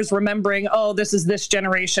as far as remembering, this is this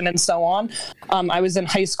generation and so on. I was in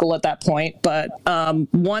high school at that point, but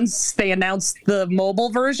once they announced the mobile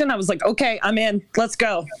version, I was like, okay, I'm in, let's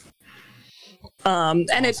go.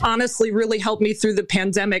 And it honestly really helped me through the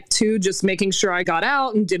pandemic too, just making sure I got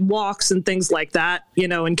out and did walks and things like that,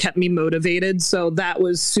 and kept me motivated. So that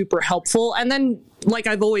was super helpful. And then, like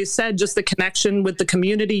I've always said, just the connection with the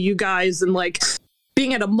community, you guys, and like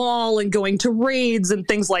being at a mall and going to raids and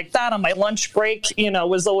things like that on my lunch break,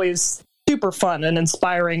 was always super fun and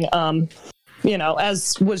inspiring.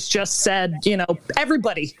 As was just said,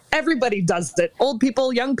 everybody does it. Old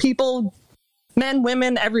people, young people, men,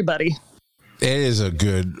 women, everybody. It is a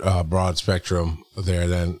good broad spectrum there.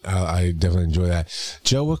 Then I definitely enjoy that.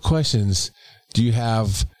 Joe, what questions do you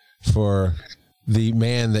have for the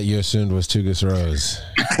man that you assumed was Tugas Rose?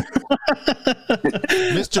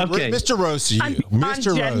 Mr. Rose to you.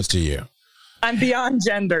 Mr. Rose to you. I'm beyond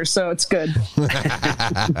gender, so it's good.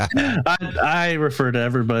 I refer to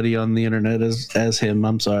everybody on the internet as him.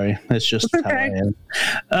 I'm sorry. It's just how I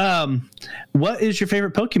am. What is your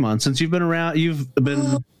favorite Pokemon? Since you've been around,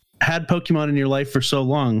 had Pokemon in your life for so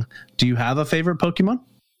long, do you have a favorite Pokemon?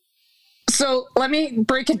 So let me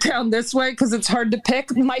break it down this way because it's hard to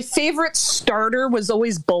pick. My favorite starter was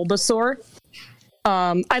always Bulbasaur.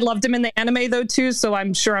 I loved him in the anime though too, so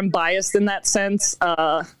I'm sure I'm biased in that sense.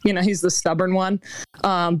 He's the stubborn one.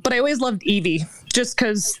 But I always loved Eevee just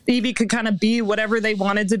because Eevee could kind of be whatever they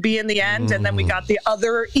wanted to be in the end. And then we got the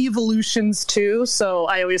other evolutions too. So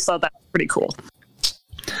I always thought that was pretty cool.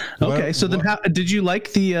 Okay, so then did you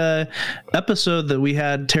like the episode that we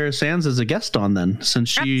had Tara Sands as a guest on then, since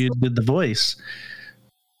she did the voice?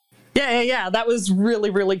 Yeah. That was really,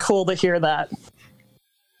 really cool to hear that.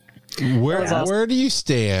 Where do you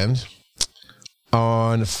stand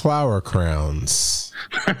on flower crowns?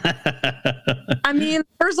 I mean,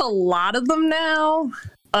 there's a lot of them now.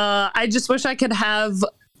 I just wish I could have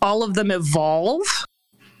all of them evolve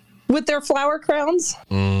with their flower crowns.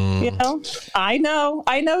 You know, I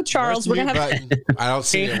know, Charles. We're gonna have. I don't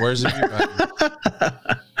see it. Where's the mute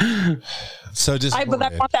button? So disappointed.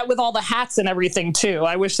 But I want that with all the hats and everything too.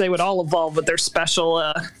 I wish they would all evolve with their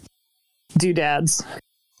special doodads.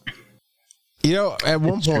 You know, at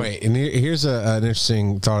one point, and here's an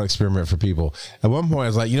interesting thought experiment for people. At one point, I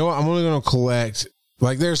was like, you know what? I'm only going to collect.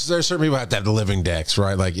 Like, there's certain people that have the living decks,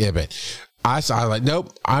 right? Like Ibit. I was like,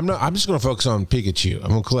 nope, I'm not. I'm just going to focus on Pikachu. I'm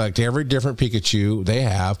going to collect every different Pikachu they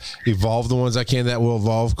have, evolve the ones I can that will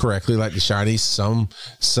evolve correctly, like the shinies.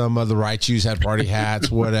 Some of the Raichus had party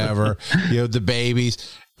hats, whatever. You know, the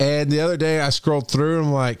babies. And the other day, I scrolled through and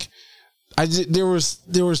I'm like, there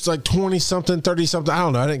was like 20 something, 30 something. I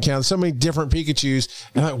don't know. I didn't count so many different Pikachus.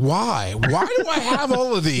 And I'm like, why do I have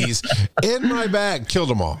all of these in my bag? Killed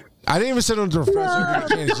them all. I didn't even sit on the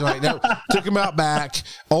refrigerator. No. Like, no, took them out back,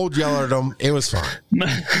 old yellered them. It was fine.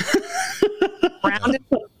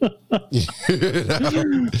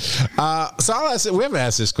 So I'll ask, we haven't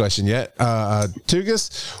asked this question yet.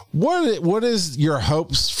 Tugas, what is your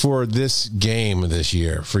hopes for this game this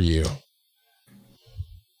year for you?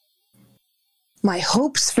 My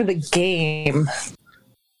hopes for the game.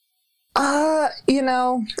 You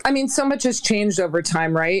know, I mean, so much has changed over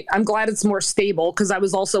time, right? I'm glad it's more stable because I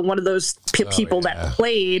was also one of those people that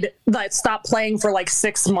stopped playing for like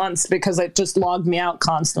 6 months because it just logged me out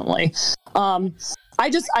constantly. I'm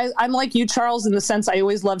like you, Charles, in the sense I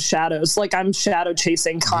always love shadows. Like I'm shadow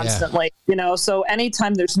chasing constantly, you know? So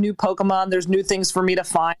anytime there's new Pokemon, there's new things for me to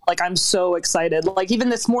find. Like I'm so excited. Like even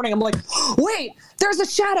this morning, I'm like, wait, there's a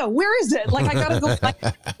shadow. Where is it? Like I gotta go find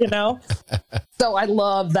it, you know? So I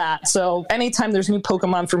love that. So anytime there's new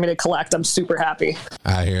Pokemon for me to collect, I'm super happy.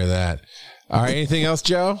 I hear that. All right. Anything else,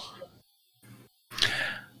 Joe?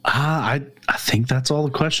 I think that's all the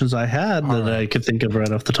questions I had I could think of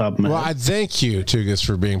right off the top of my head. Well, I thank you, Tugas,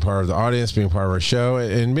 for being part of the audience, being part of our show,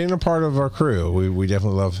 and being a part of our crew. We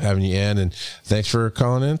definitely love having you in, and thanks for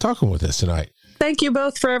calling in and talking with us tonight. Thank you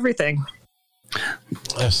both for everything.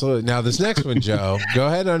 Absolutely. Now, this next one, Joe, go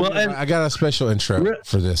ahead. I got a special intro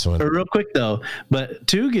for this one. Real quick, though, but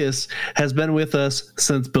Tugas has been with us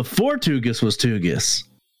since before Tugas was Tugas.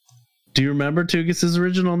 Do you remember Tugas's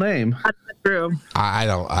original name? That's true. I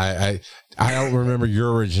don't remember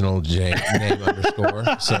your original name underscore.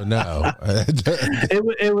 So no. it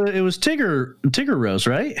was Tigger Rose,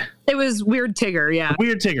 right? It was Weird Tigger, yeah.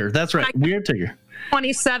 Weird Tigger. That's right. Weird Tigger.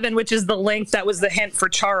 27, which is the link that was the hint for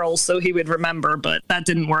Charles, so he would remember, but that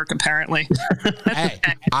didn't work apparently. Hey,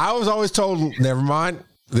 I was always told, never mind.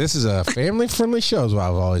 This is a family-friendly show, is what I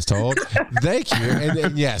was always told. Thank you.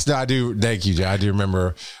 And yes, no, I do. Thank you, Joe. I do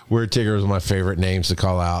remember Weird Tigger was one of my favorite names to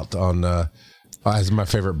call out on as my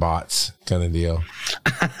favorite bots kind of deal.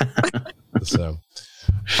 So,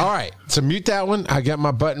 all right. So mute that one. I got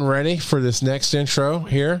my button ready for this next intro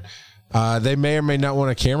here. They may or may not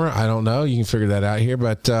want a camera. I don't know. You can figure that out here.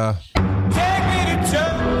 But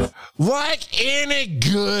like any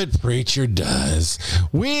good preacher does,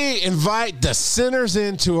 we invite the sinners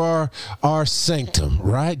into our sanctum,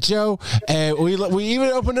 right, Joe? And we even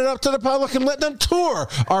open it up to the public and let them tour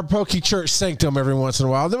our Pokey Church sanctum every once in a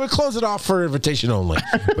while. Then we close it off for invitation only.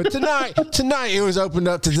 But tonight it was opened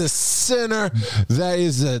up to this sinner that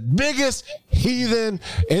is the biggest heathen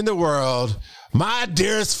in the world. My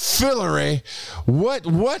dearest Fillery,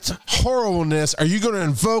 what horribleness are you going to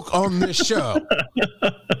invoke on this show?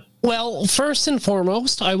 Well, first and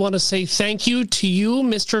foremost, I want to say thank you to you,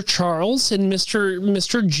 Mr. Charles and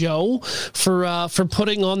Mr. Joe, for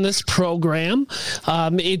putting on this program.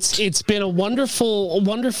 It's been a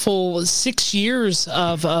wonderful 6 years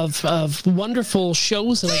of wonderful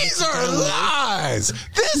shows. These are lies.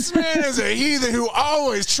 This man is a heathen who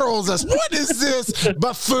always trolls us. What is this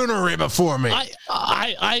buffoonery before me?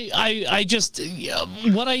 I just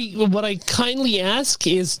what I kindly ask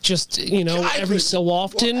is just every so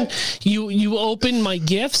often. You open my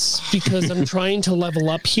gifts because I'm trying to level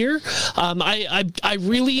up here. I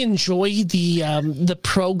really enjoy the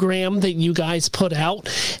program that you guys put out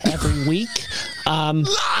every week.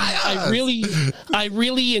 I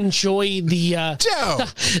really enjoy the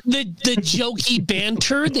the jokey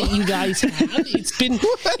banter that you guys have.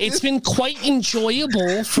 It's been quite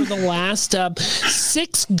enjoyable for the last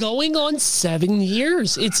 6 going on 7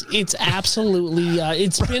 years. It's absolutely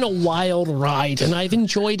it's been a wild ride, and I've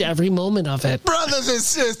enjoyed every moment of it. Brothers and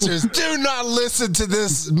sisters, do not listen to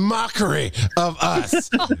this mockery of us.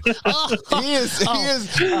 He is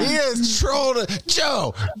trolling.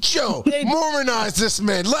 Joe, Mormonize this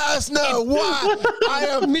man. Let us know why I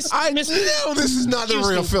know this is not the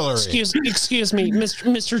real Fillery. Excuse me,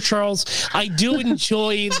 Mr. Charles. I do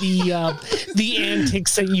enjoy the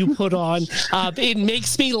antics that you put on. It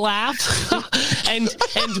makes me laugh, and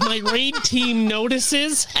my raid team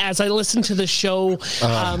notices as I listen to the show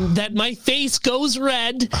that my face goes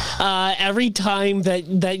red every time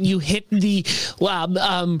that you hit the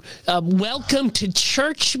welcome to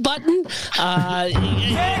church button.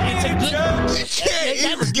 It's a good. You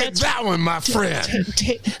can't even get that one, my friend.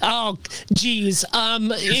 Oh, geez.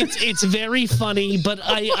 It's very funny, but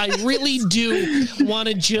I really do want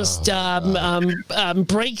to just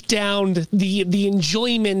break down the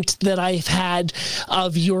enjoyment that I've had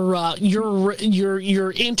of your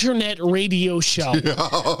internet radio show.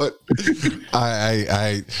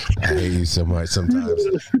 I hate you so much sometimes.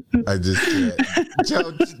 I just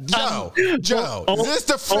Joe, is this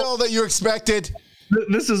the Phil that you expected?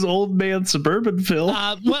 This is old man suburban Phil.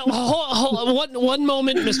 Well, hold one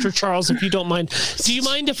moment, Mr. Charles, if you don't mind. Do you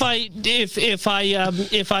mind if I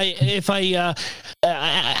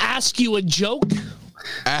ask you a joke?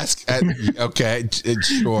 Okay,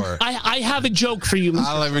 sure. I have a joke for you, Mr.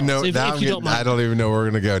 I don't even know. I don't even know where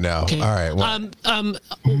we're gonna go now. Okay. All right. Well.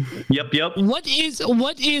 Yep. What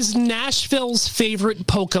is Nashville's favorite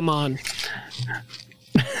Pokemon?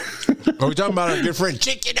 Are we talking about our good friend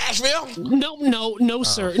Chicky Nashville? No,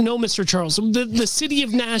 sir. No, Mr. Charles. The city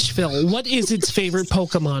of Nashville, what is its favorite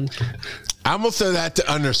Pokemon? I'm going to throw that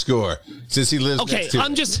to underscore since he lives next to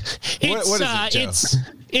I'm me. just... What is it, Joe?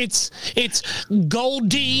 It's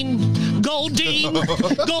Goldeen.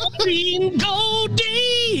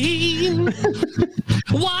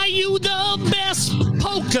 Why you the best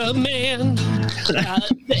Pokemon?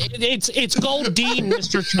 It's Goldeen,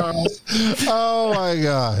 Mr. Charles. Oh my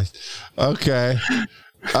gosh. Okay.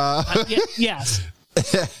 Yes.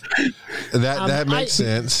 That makes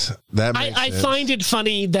sense. I find it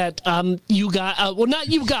funny that you guys, well, not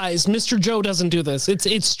you guys, Mr. Joe doesn't do this.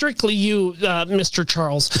 It's strictly you, Mr.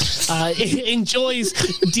 Charles, enjoys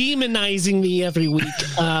demonizing me every week.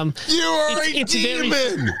 You are a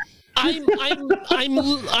demon. I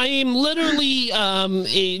am literally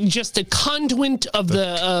just a conduit of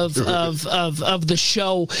the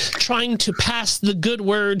show, trying to pass the good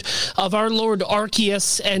word of our Lord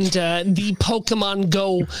Arceus and the Pokemon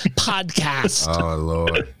Go podcast. Oh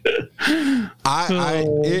Lord!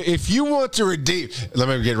 If you want to redeem, let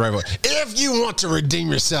me get right. If you want to redeem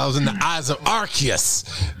yourselves in the eyes of Arceus,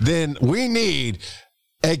 then we need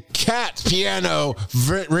a cat piano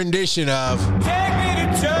rendition of Take Me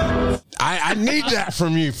to Church. I need that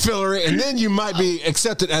from you, Fillery, and then you might be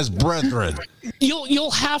accepted as brethren.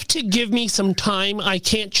 You'll have to give me some time. I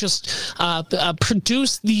can't just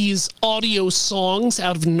produce these audio songs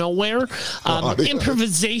out of nowhere.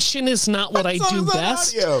 Improvisation is not what I do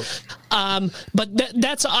best. But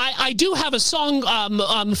that's I do have a song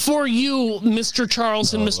for you, Mr.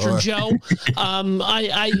 Charles and Mr. Lord. Joe.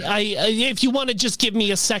 If you want to just give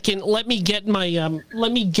me a second, let me get my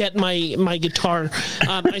guitar.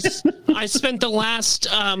 I spent the last.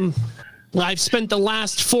 I've spent the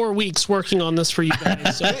last 4 weeks working on this for you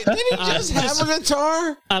guys. So, did he just have a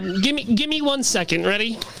guitar? Give me 1 second.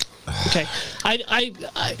 Ready? Okay.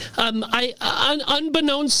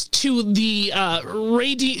 Unbeknownst to the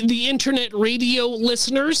internet radio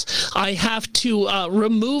listeners, I have to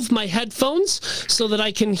remove my headphones so that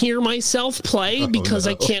I can hear myself play because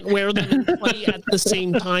I can't wear them and play at the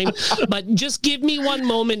same time. But just give me one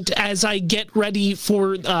moment as I get ready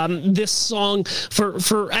for this song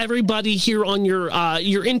for everybody here on your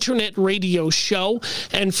internet radio show,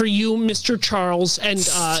 and for you, Mr. Charles, and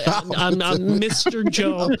Mr.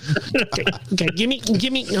 Joe. Okay, give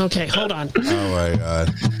me. Okay, hold on. Oh my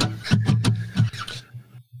God.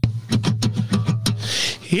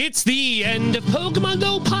 It's the end of Pokemon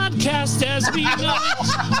Go podcast as we know.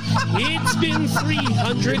 It's been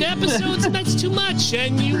 300 episodes, and that's too much,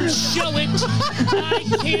 and you show it. I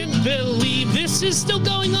can't believe this is still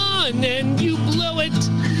going on, and you blow it.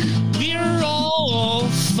 We're all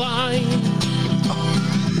fine.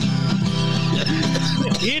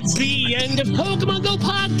 It's the end of Pokemon Go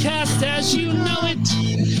podcast as you know it.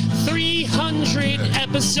 300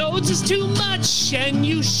 episodes is too much, and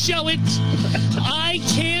you show it. I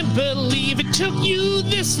can't believe it took you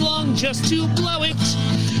this long just to blow it.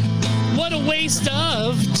 What a waste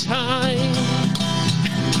of time.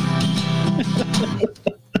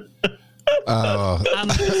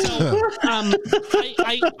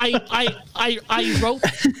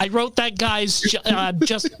 I wrote that, guys,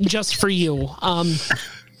 just for you. I'm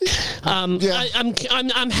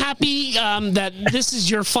happy that this is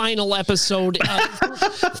your final episode.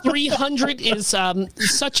 300 is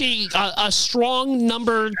such a strong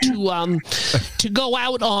number to go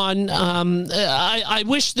out on. I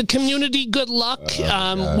wish the community good luck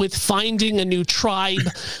with finding a new tribe.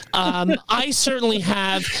 I certainly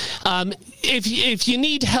have. If you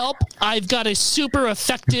need help, I've got a super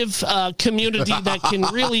effective community that can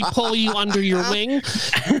really pull you under your wing.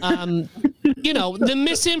 You know, the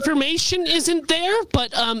misinformation isn't there,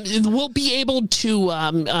 but we'll be able to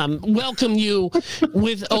welcome you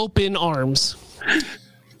with open arms.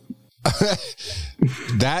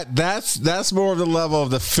 That's more of the level of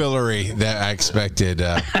the fillery that I expected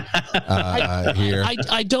here.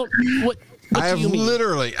 I don't. What I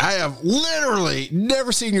have literally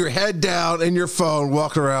never seen your head down and your phone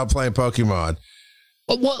walking around playing Pokemon.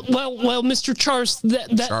 Well, Mr. Charles,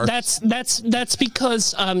 that's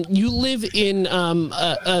because you live in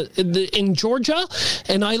Georgia,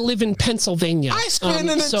 and I live in Pennsylvania. I spend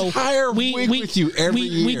an entire week with you every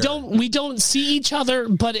year. We don't see each other,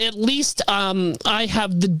 but at least I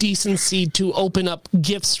have the decency to open up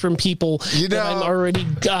gifts from people that I'm already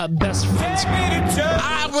best friends with.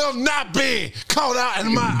 I will not be called out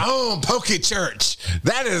in my own Poke Church.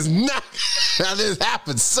 That is not how this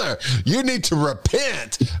happens, sir. You need to repent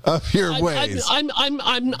of your ways. I'm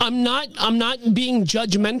not being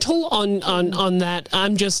judgmental on that.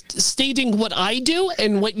 I'm just stating what I do,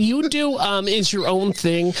 and what you do is your own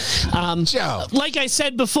thing. Joe. Like I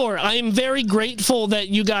said before, I am very grateful that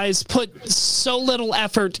you guys put so little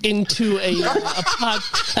effort into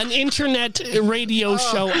an internet radio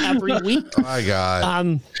show every week. Oh my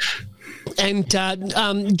God. And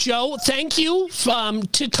Joe, thank you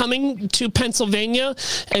to coming to Pennsylvania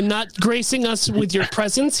and not gracing us with your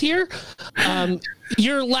presence here.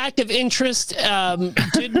 Your lack of interest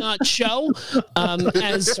did not show,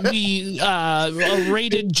 as we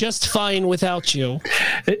rated just fine without you.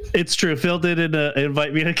 It's true. Phil didn't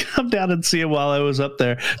invite me to come down and see him while I was up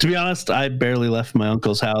there. To be honest, I barely left my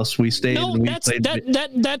uncle's house. We stayed. No,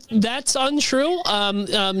 that's untrue.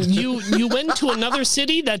 You went to another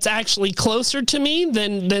city that's actually closer to me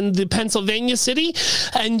than the Pennsylvania city,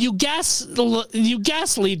 and you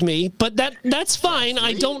gaslighted me. But that's fine.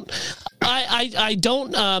 I don't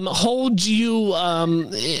hold you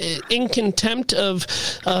in contempt of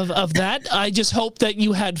that. I just hope that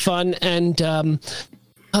you had fun, and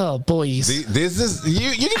oh boys, this is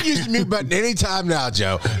you can use the mute button anytime now,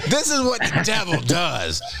 Joe. This is what the devil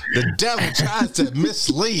does. The devil tries to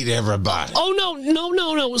mislead everybody. Oh no,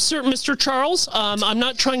 sir, Mr. Charles. I'm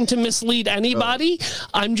not trying to mislead anybody.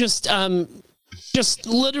 I'm just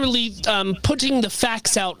literally putting the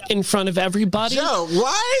facts out in front of everybody. Joe,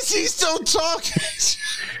 why is he still talking?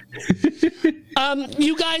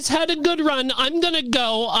 You guys had a good run. I'm gonna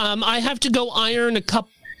go. I have to go iron a cup.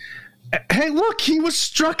 Hey, look, he was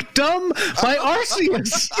struck dumb by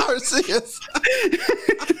Arceus.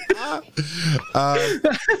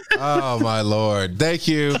 Oh my Lord! Thank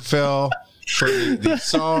you, Phil, for the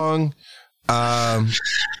song.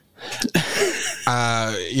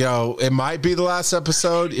 It might be the last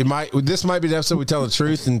episode. This might be the episode we tell the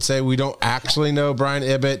truth and say we don't actually know Brian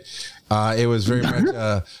Ibbott. It was very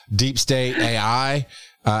much deep state AI.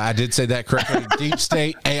 I did say that correctly. Deep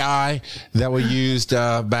state AI that we used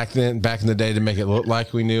back in the day to make it look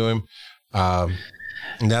like we knew him. Now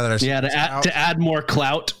that to add more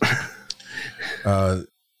clout.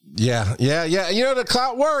 Yeah. The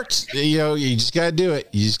clout works. You just gotta do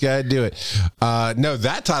it. No,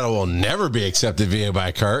 that title will never be accepted via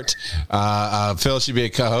by Kurt. Phil should be a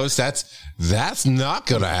co-host. That's not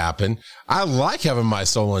gonna happen. I like having my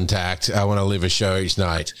soul intact when I leave a show each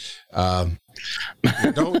night.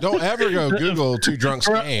 Don't ever go Google Two Drunks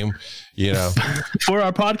Game. For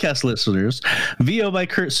our podcast listeners, VO by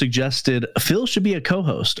Kurt suggested Phil should be a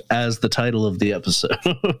co-host as the title of the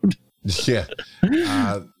episode. Yeah,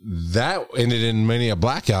 that ended in many a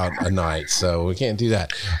blackout a night, so we can't do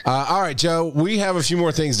that. All right, Joe, we have a few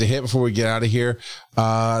more things to hit before we get out of here. So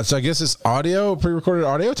I guess it's pre-recorded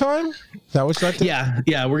audio time. Is that what you like to?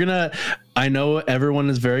 Yeah. We're gonna. I know everyone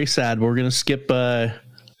is very sad, but we're gonna skip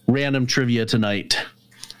random trivia tonight.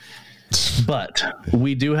 But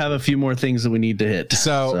we do have a few more things that we need to hit.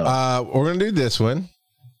 So we're going to do this one.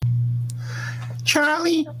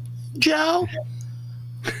 Charlie, Joe,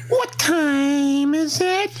 what time is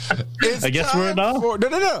it? It's I guess time we're enough. No.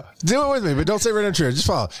 Do it with me, but don't say random trivia. Just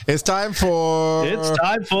follow. It's time for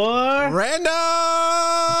random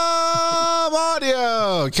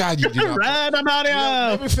audio. God, you do not. Random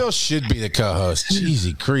audio. Maybe Phil should be the co-host.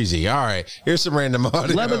 Jeezy, crazy. All right, here's some random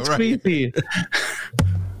audio. Lemon squeezy.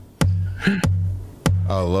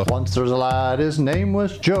 Oh, look. Once there was a lad, his name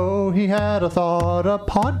was Joe. He had a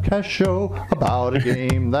podcast show about a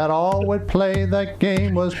game that all would play. That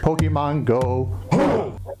game was Pokemon Go.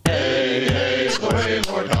 Hey, hey, the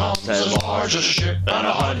Wailord comes as large as a ship and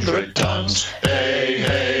 100 tons. Hey,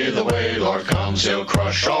 hey, the Wailord comes, he'll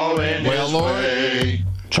crush all in his way.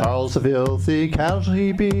 Charles the filthy cattle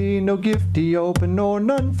he be, no gift he open nor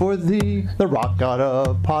none for thee. The rock god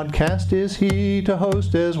of podcast is he, to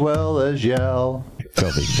host as well as yell.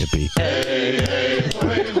 Filthy nippy. Hey, hey, the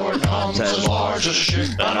Wailord comes as large as a ship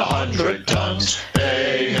and 100 tons.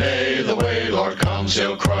 Hey, hey, the Wailord comes,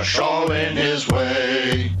 he'll crush all in his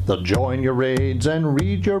way. They'll join your raids and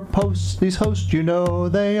read your posts. These hosts, you know,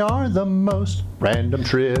 they are the most. Random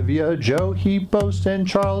trivia, Joe he boasts, and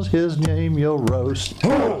Charles his name you'll roast.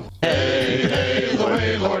 Hey, hey, the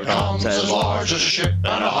Wailord comes as large as a ship and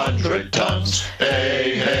 100 tons.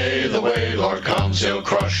 Hey, hey, the Wailord comes, he'll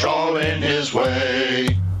crush all in his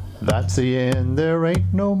way. That's the end, there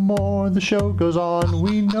ain't no more. The show goes on,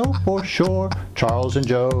 we know for sure. Charles and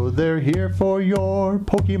Joe, they're here for your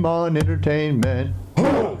Pokemon entertainment.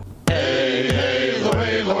 Hey, hey, the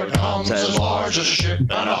Wailord comes as large as a ship and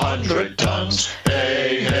 100 tons.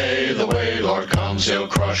 Hey, hey, the Wailord comes, he'll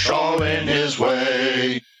crush all in his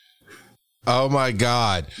way. Oh my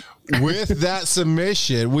God. With that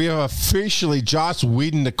submission, we have officially Joss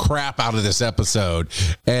Whedon the crap out of this episode.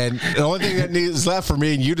 And the only thing that is left for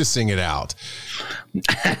me and you to sing it out.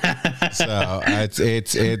 So the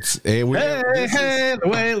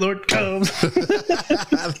Wailord comes.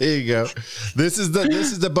 There you go. This is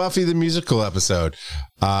the Buffy the Musical episode.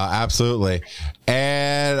 Absolutely.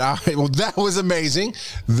 And well, that was amazing.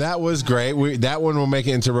 That was great. That one will make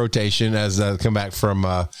it into rotation as I come back from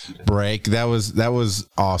break. That was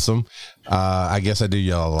awesome. I guess I do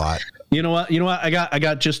yell a lot. You know what? I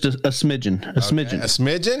got just a smidgen. A smidgen. A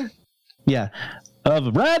smidgen? Yeah.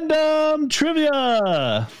 Of random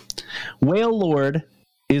trivia. Wailord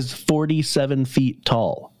is 47 feet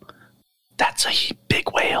tall. That's a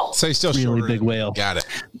big whale. So he's still really big whale. Got it.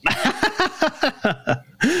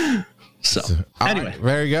 So anyway, right,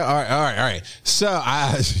 there you go. All right. So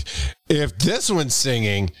if this one's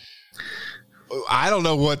singing, I don't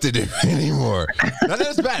know what to do anymore. Not that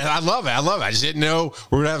it's bad. I love it. I just didn't know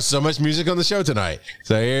we're going to have so much music on the show tonight.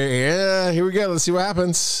 So here we go. Let's see what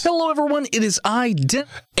happens. Hello, everyone. It is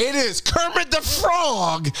It is Kermit the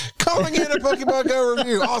Frog calling in a Pokemon Go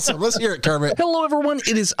review. Awesome. Let's hear it, Kermit. Hello, everyone.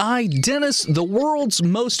 It is Dennis, the world's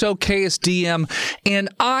most okayest DM, and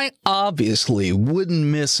I obviously wouldn't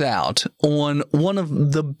miss out on one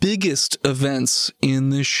of the biggest events in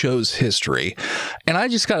this show's history. And I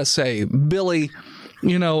just got to say, Billy,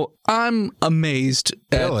 you know, I'm amazed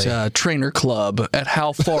at Trainer Club at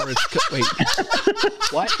how far it's... Wait.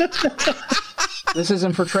 What? This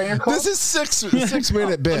isn't for Trainer Club? This is six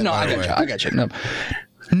minute bit. No, I got you. No.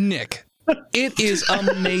 Nick, it is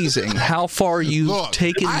amazing how far you've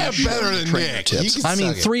taken I am better than Trainer Nick. Tips. I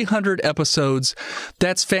mean, 300 episodes.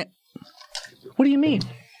 That's What do you mean?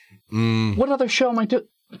 What other show am I doing?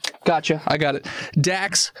 Gotcha. I got it.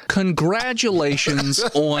 Dax, congratulations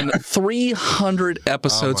on 300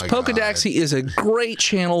 episodes. Oh Pokedaxi is a great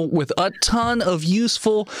channel with a ton of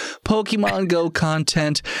useful Pokemon Go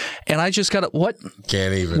content. And I just got it. What?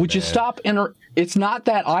 Can't even. Would you stop? It's not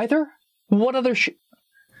that either? What other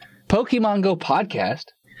Pokemon Go podcast?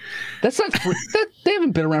 That's not. They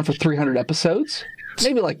haven't been around for 300 episodes.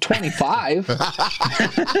 Maybe like 25.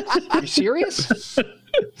 Are you serious?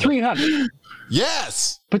 300.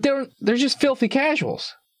 Yes. But they're just filthy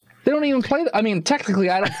casuals. They don't even play. I mean, technically,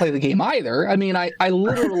 I don't play the game either. I mean, I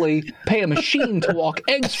literally pay a machine to walk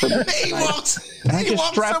eggs for me. I just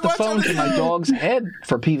strap the phone to my dog's head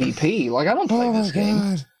for PvP. Like, I don't play this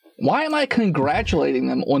game. Why am I congratulating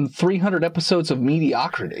them on 300 episodes of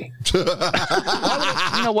mediocrity? You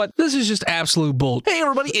know what? This is just absolute bull. Hey,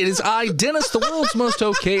 everybody. It is Dennis, the world's most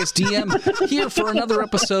okayest DM, here for another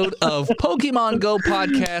episode of Pokemon Go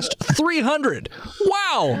Podcast 300.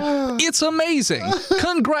 Wow. It's amazing.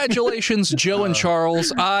 Congratulations, Joe and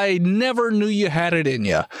Charles. I never knew you had it in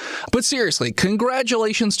you. But seriously,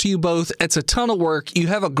 congratulations to you both. It's a ton of work. You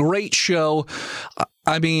have a great show.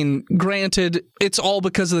 I mean, granted, it's all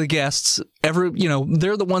because of the guests.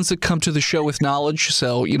 They're the ones that come to the show with knowledge.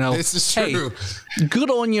 So, this is true. Hey, good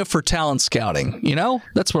on you for talent scouting.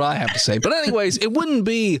 That's what I have to say. But anyways, it wouldn't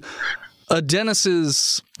be a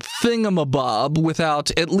Dennis's thingamabob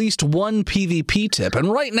without at least one PvP tip.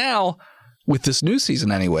 And right now, with this new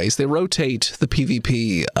season anyways, they rotate the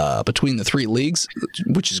PvP between the 3 leagues,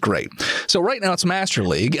 which is great. So right now it's Master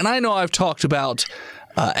League, and I know I've talked about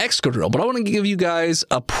Excadrill, but I want to give you guys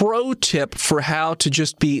a pro tip for how to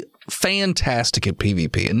just be fantastic at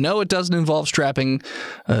PvP. And no, it doesn't involve strapping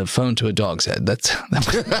a phone to a dog's head.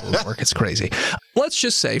 That won't work. It's crazy. Let's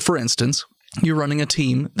just say, for instance, you're running a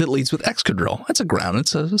team that leads with Excadrill. That's a ground.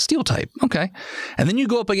 It's a steel type. Okay. And then you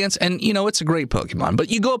go up against, and it's a great Pokemon,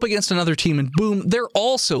 but you go up against another team and boom, they're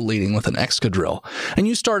also leading with an Excadrill. And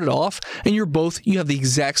you start it off and you have the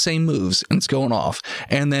exact same moves and it's going off.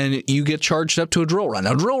 And then you get charged up to a Drill Run.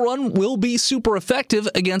 Now, Drill Run will be super effective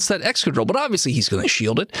against that Excadrill, but obviously he's going to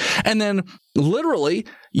shield it. And then literally,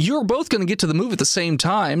 you're both going to get to the move at the same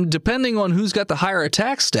time. Depending on who's got the higher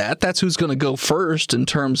attack stat, that's who's going to go first in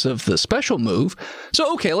terms of the special move.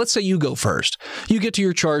 So, okay, let's say you go first. You get to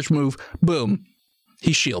your charge move, boom,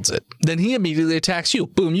 he shields it. Then he immediately attacks you.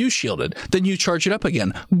 Boom, you shield it. Then you charge it up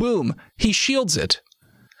again. Boom, he shields it.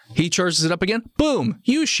 He charges it up again. Boom,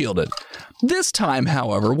 you shield it. This time,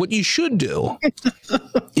 however, what you should do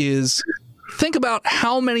is think about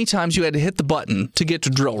how many times you had to hit the button to get to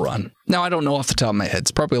Drill Run. Now, I don't know off the top of my head.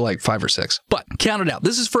 It's probably like 5 or 6, but count it out.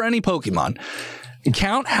 This is for any Pokemon.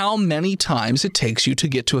 Count how many times it takes you to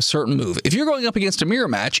get to a certain move. If you're going up against a mirror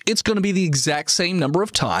match, it's going to be the exact same number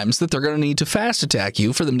of times that they're going to need to fast attack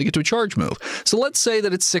you for them to get to a charge move. So let's say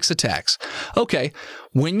that it's 6 attacks. Okay,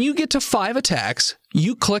 when you get to 5 attacks,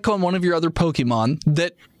 you click on one of your other Pokemon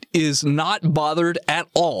that is not bothered at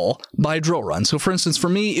all by Drill Run. So for instance, for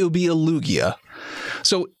me, it would be a Lugia.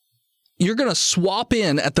 So you're going to swap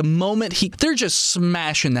in at the moment they're just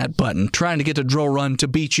smashing that button, trying to get to Drill Run to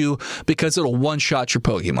beat you because it'll one-shot your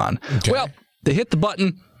Pokemon. Okay. Well, they hit the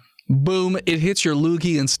button, boom, it hits your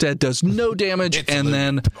Lugia instead, does no damage, and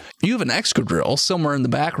then you have an Excadrill somewhere in the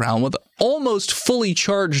background with almost fully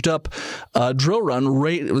charged up Drill Run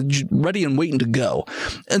ready and waiting to go.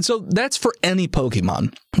 And so that's for any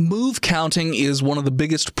Pokemon. Move counting is one of the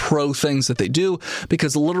biggest pro things that they do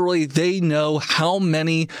because literally they know how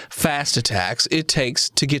many fast attacks it takes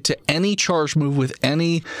to get to any charge move with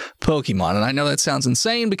any Pokemon. And I know that sounds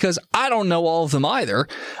insane because I don't know all of them either.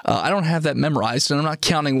 I don't have that memorized and I'm not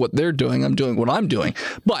counting what they're doing. I'm doing what I'm doing.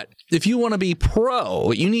 But if you want to be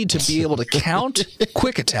pro, you need to be able to count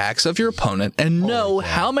quick attacks of your opponent and know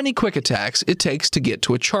how many quick attacks it takes to get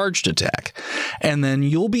to a charged attack. And then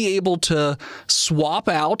you'll be able to swap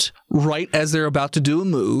out right as they're about to do a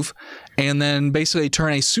move and then basically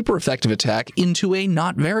turn a super effective attack into a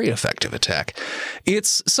not very effective attack.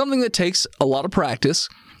 It's something that takes a lot of practice.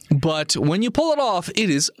 But when you pull it off, it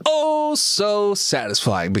is oh so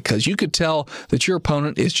satisfying because you could tell that your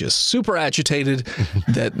opponent is just super agitated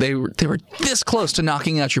that they were this close to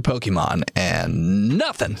knocking out your Pokemon and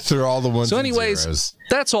nothing. Through all the ones. So anyways,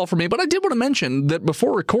 that's all for me. But I did want to mention that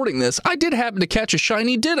before recording this, I did happen to catch a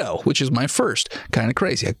shiny Ditto, which is my first. Kind of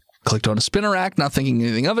crazy. I clicked on a Spinarak, not thinking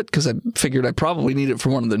anything of it because I figured I probably need it for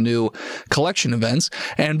one of the new collection events.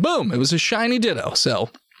 And boom, it was a shiny Ditto. So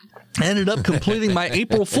I ended up completing my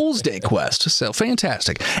April Fool's Day quest. So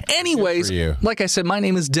fantastic. Anyways, like I said, my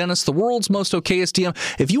name is Dennis, the world's most okayest DM.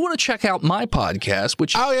 If you want to check out my podcast,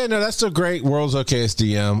 which that's so great, World's Okayest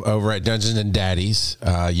DM over at Dungeons and Daddies.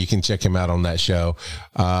 You can check him out on that show.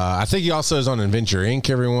 I think he also is on Adventure Inc.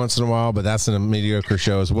 every once in a while, but that's a mediocre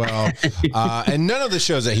show as well. And none of the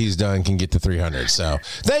shows that he's done can get to 300. So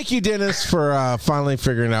thank you, Dennis, for finally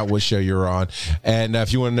figuring out what show you're on. And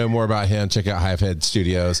if you want to know more about him, check out Hivehead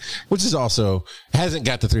Studios, which is also hasn't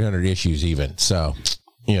got to 300 issues even. So,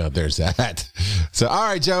 there's that. So, all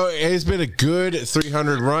right, Joe, it's been a good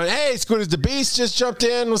 300 run. Hey, Squid is the Beast just jumped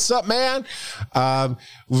in. What's up, man?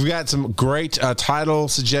 We've got some great title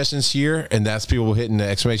suggestions here, and that's people hitting the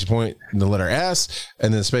exclamation point and the letter S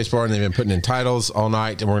and then the space bar, and they've been putting in titles all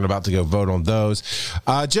night, and we're about to go vote on those.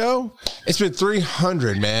 Joe, it's been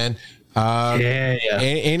 300, man.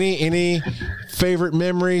 Any favorite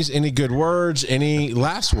memories, any good words, any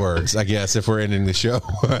last words, I guess, if we're ending the show?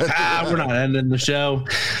 We're not ending the show.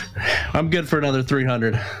 I'm good for another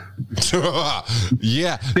 300.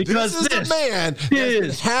 Yeah, because this is the man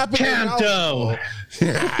is happy Kanto.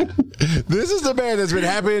 This is the man that's been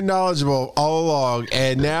happy and knowledgeable all along,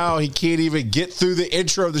 and now he can't even get through the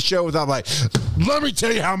intro of the show without let me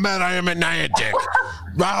tell you how mad I am at Niantic.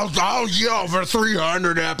 I'll yell for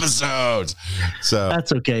 300 episodes. So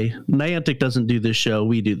that's okay. Niantic doesn't do this show.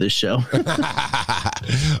 We do this show.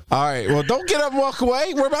 All right. Well, don't get up and walk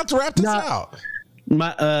away. We're about to wrap this out.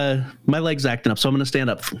 My leg's acting up, so I'm going to stand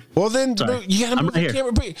up. Well, then you got to move the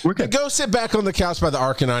camera. We're good. Go sit back on the couch by the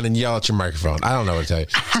Arcanine and yell at your microphone. I don't know what to tell you.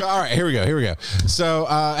 So, all right, here we go. So,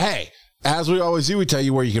 hey. As we always do, we tell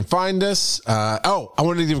you where you can find us. I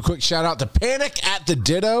wanted to give a quick shout out to Panic at the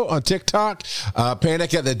Ditto on TikTok.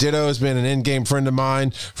 Panic at the Ditto has been an in-game friend of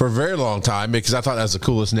mine for a very long time because I thought that was the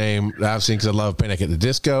coolest name that I've seen because I love Panic at the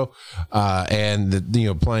Disco.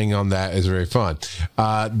 Playing on that is very fun.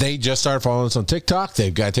 They just started following us on TikTok.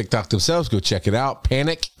 They've got a TikTok themselves. Go check it out.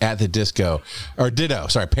 Panic at the Disco. Or Ditto.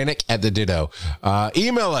 Sorry, Panic at the Ditto.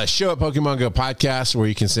 Email us, show at Pokemon Go Podcast, where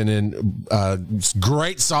you can send in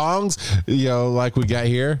great songs. Like we got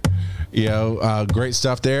here, great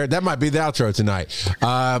stuff there. That might be the outro tonight.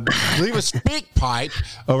 Leave a speak pipe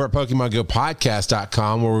over at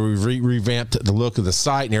PokemonGoPodcast.com where we revamped the look of the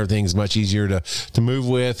site and everything's much easier to move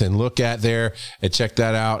with and look at there and check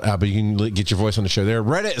that out. But you can get your voice on the show there.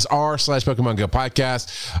 Reddit is r/Pokemon Go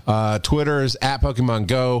Podcast. Twitter is at Pokemon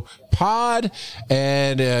Go Pod.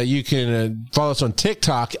 And you can follow us on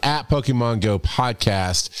TikTok at Pokemon Go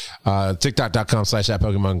Podcast.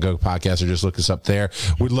 TikTok.com/@Pokemon Go Podcast. Or just look us up there.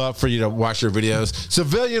 We'd love for you to watch your videos.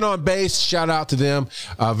 Civilian on Base, shout out to them.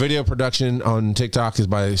 Video production on TikTok is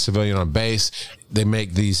by Civilian on Base. They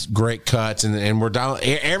make these great cuts, and we're down.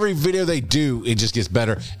 Every video they do, it just gets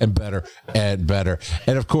better and better and better.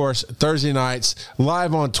 And of course, Thursday nights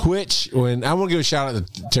live on Twitch. When I want to give a shout out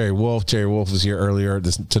to Terry Wolf. Terry Wolf was here earlier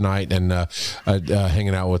tonight and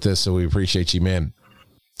hanging out with us, so we appreciate you, man.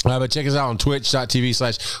 But check us out on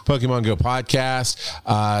twitch.tv/Pokemon Go Podcast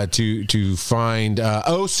to find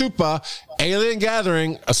Super Alien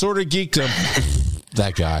Gathering, Assorted Geekdom.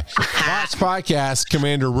 That guy. Bots Podcast,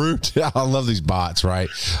 Commander Root. I love these bots, right?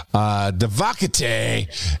 Devakate,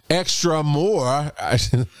 Extra More. I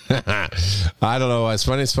don't know. It's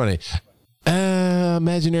funny.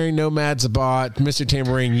 Imaginary Nomad's a bot. Mr.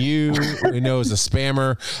 Tambourine U, we know is a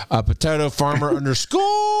spammer. Potato Farmer _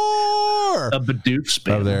 a Bidoof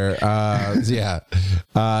spammer. Over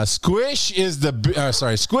there. Squish is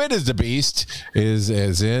Squid is the beast. Is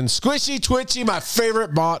in Squishy Twitchy, my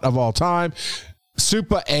favorite bot of all time.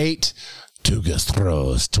 Super 8, Tugas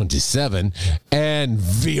Throws 27, and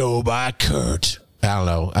VO by Kurt. I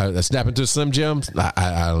don't know. Snap into a Slim Jim.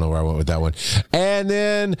 I don't know where I went with that one. And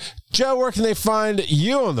then, Joe, where can they find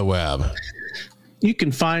you on the web? You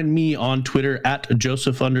can find me on Twitter at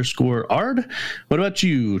Joseph_Ard. What about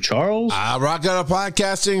you, Charles? Rock Out of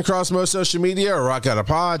Podcasting across most social media, or Rock Out of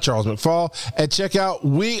Pod, Charles McFall. And check out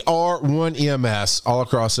We Are One EMS all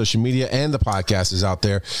across social media, and the podcast is out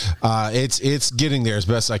there. It's getting there as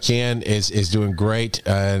best I can. Is doing great,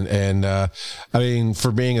 and I mean,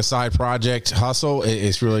 for being a side project hustle,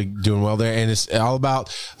 it's really doing well there. And it's all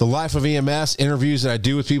about the life of EMS, interviews that I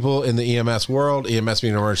do with people in the EMS world, EMS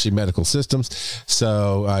being Emergency Medical Systems.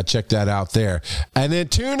 So check that out there. And then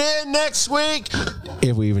tune in next week,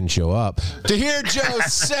 if we even show up, to hear Joe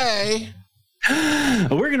say... We're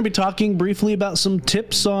going to be talking briefly about some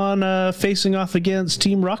tips on facing off against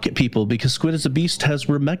Team Rocket people, because Squid is a Beast has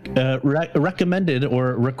recommended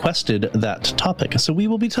or requested that topic. So we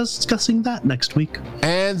will be discussing that next week.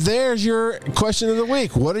 And there's your question of the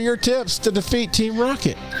week. What are your tips to defeat Team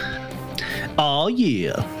Rocket? Oh,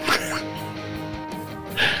 yeah.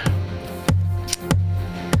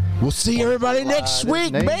 We'll see everybody next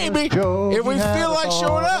week, baby, if we feel like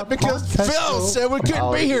showing up, because Phil said we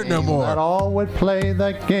couldn't be here no more. That all would play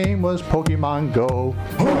that game was Pokemon Go.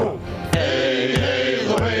 Hey, hey,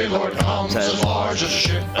 the Wailord comes as large as a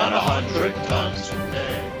ship and 100 tons.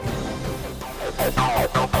 Hey.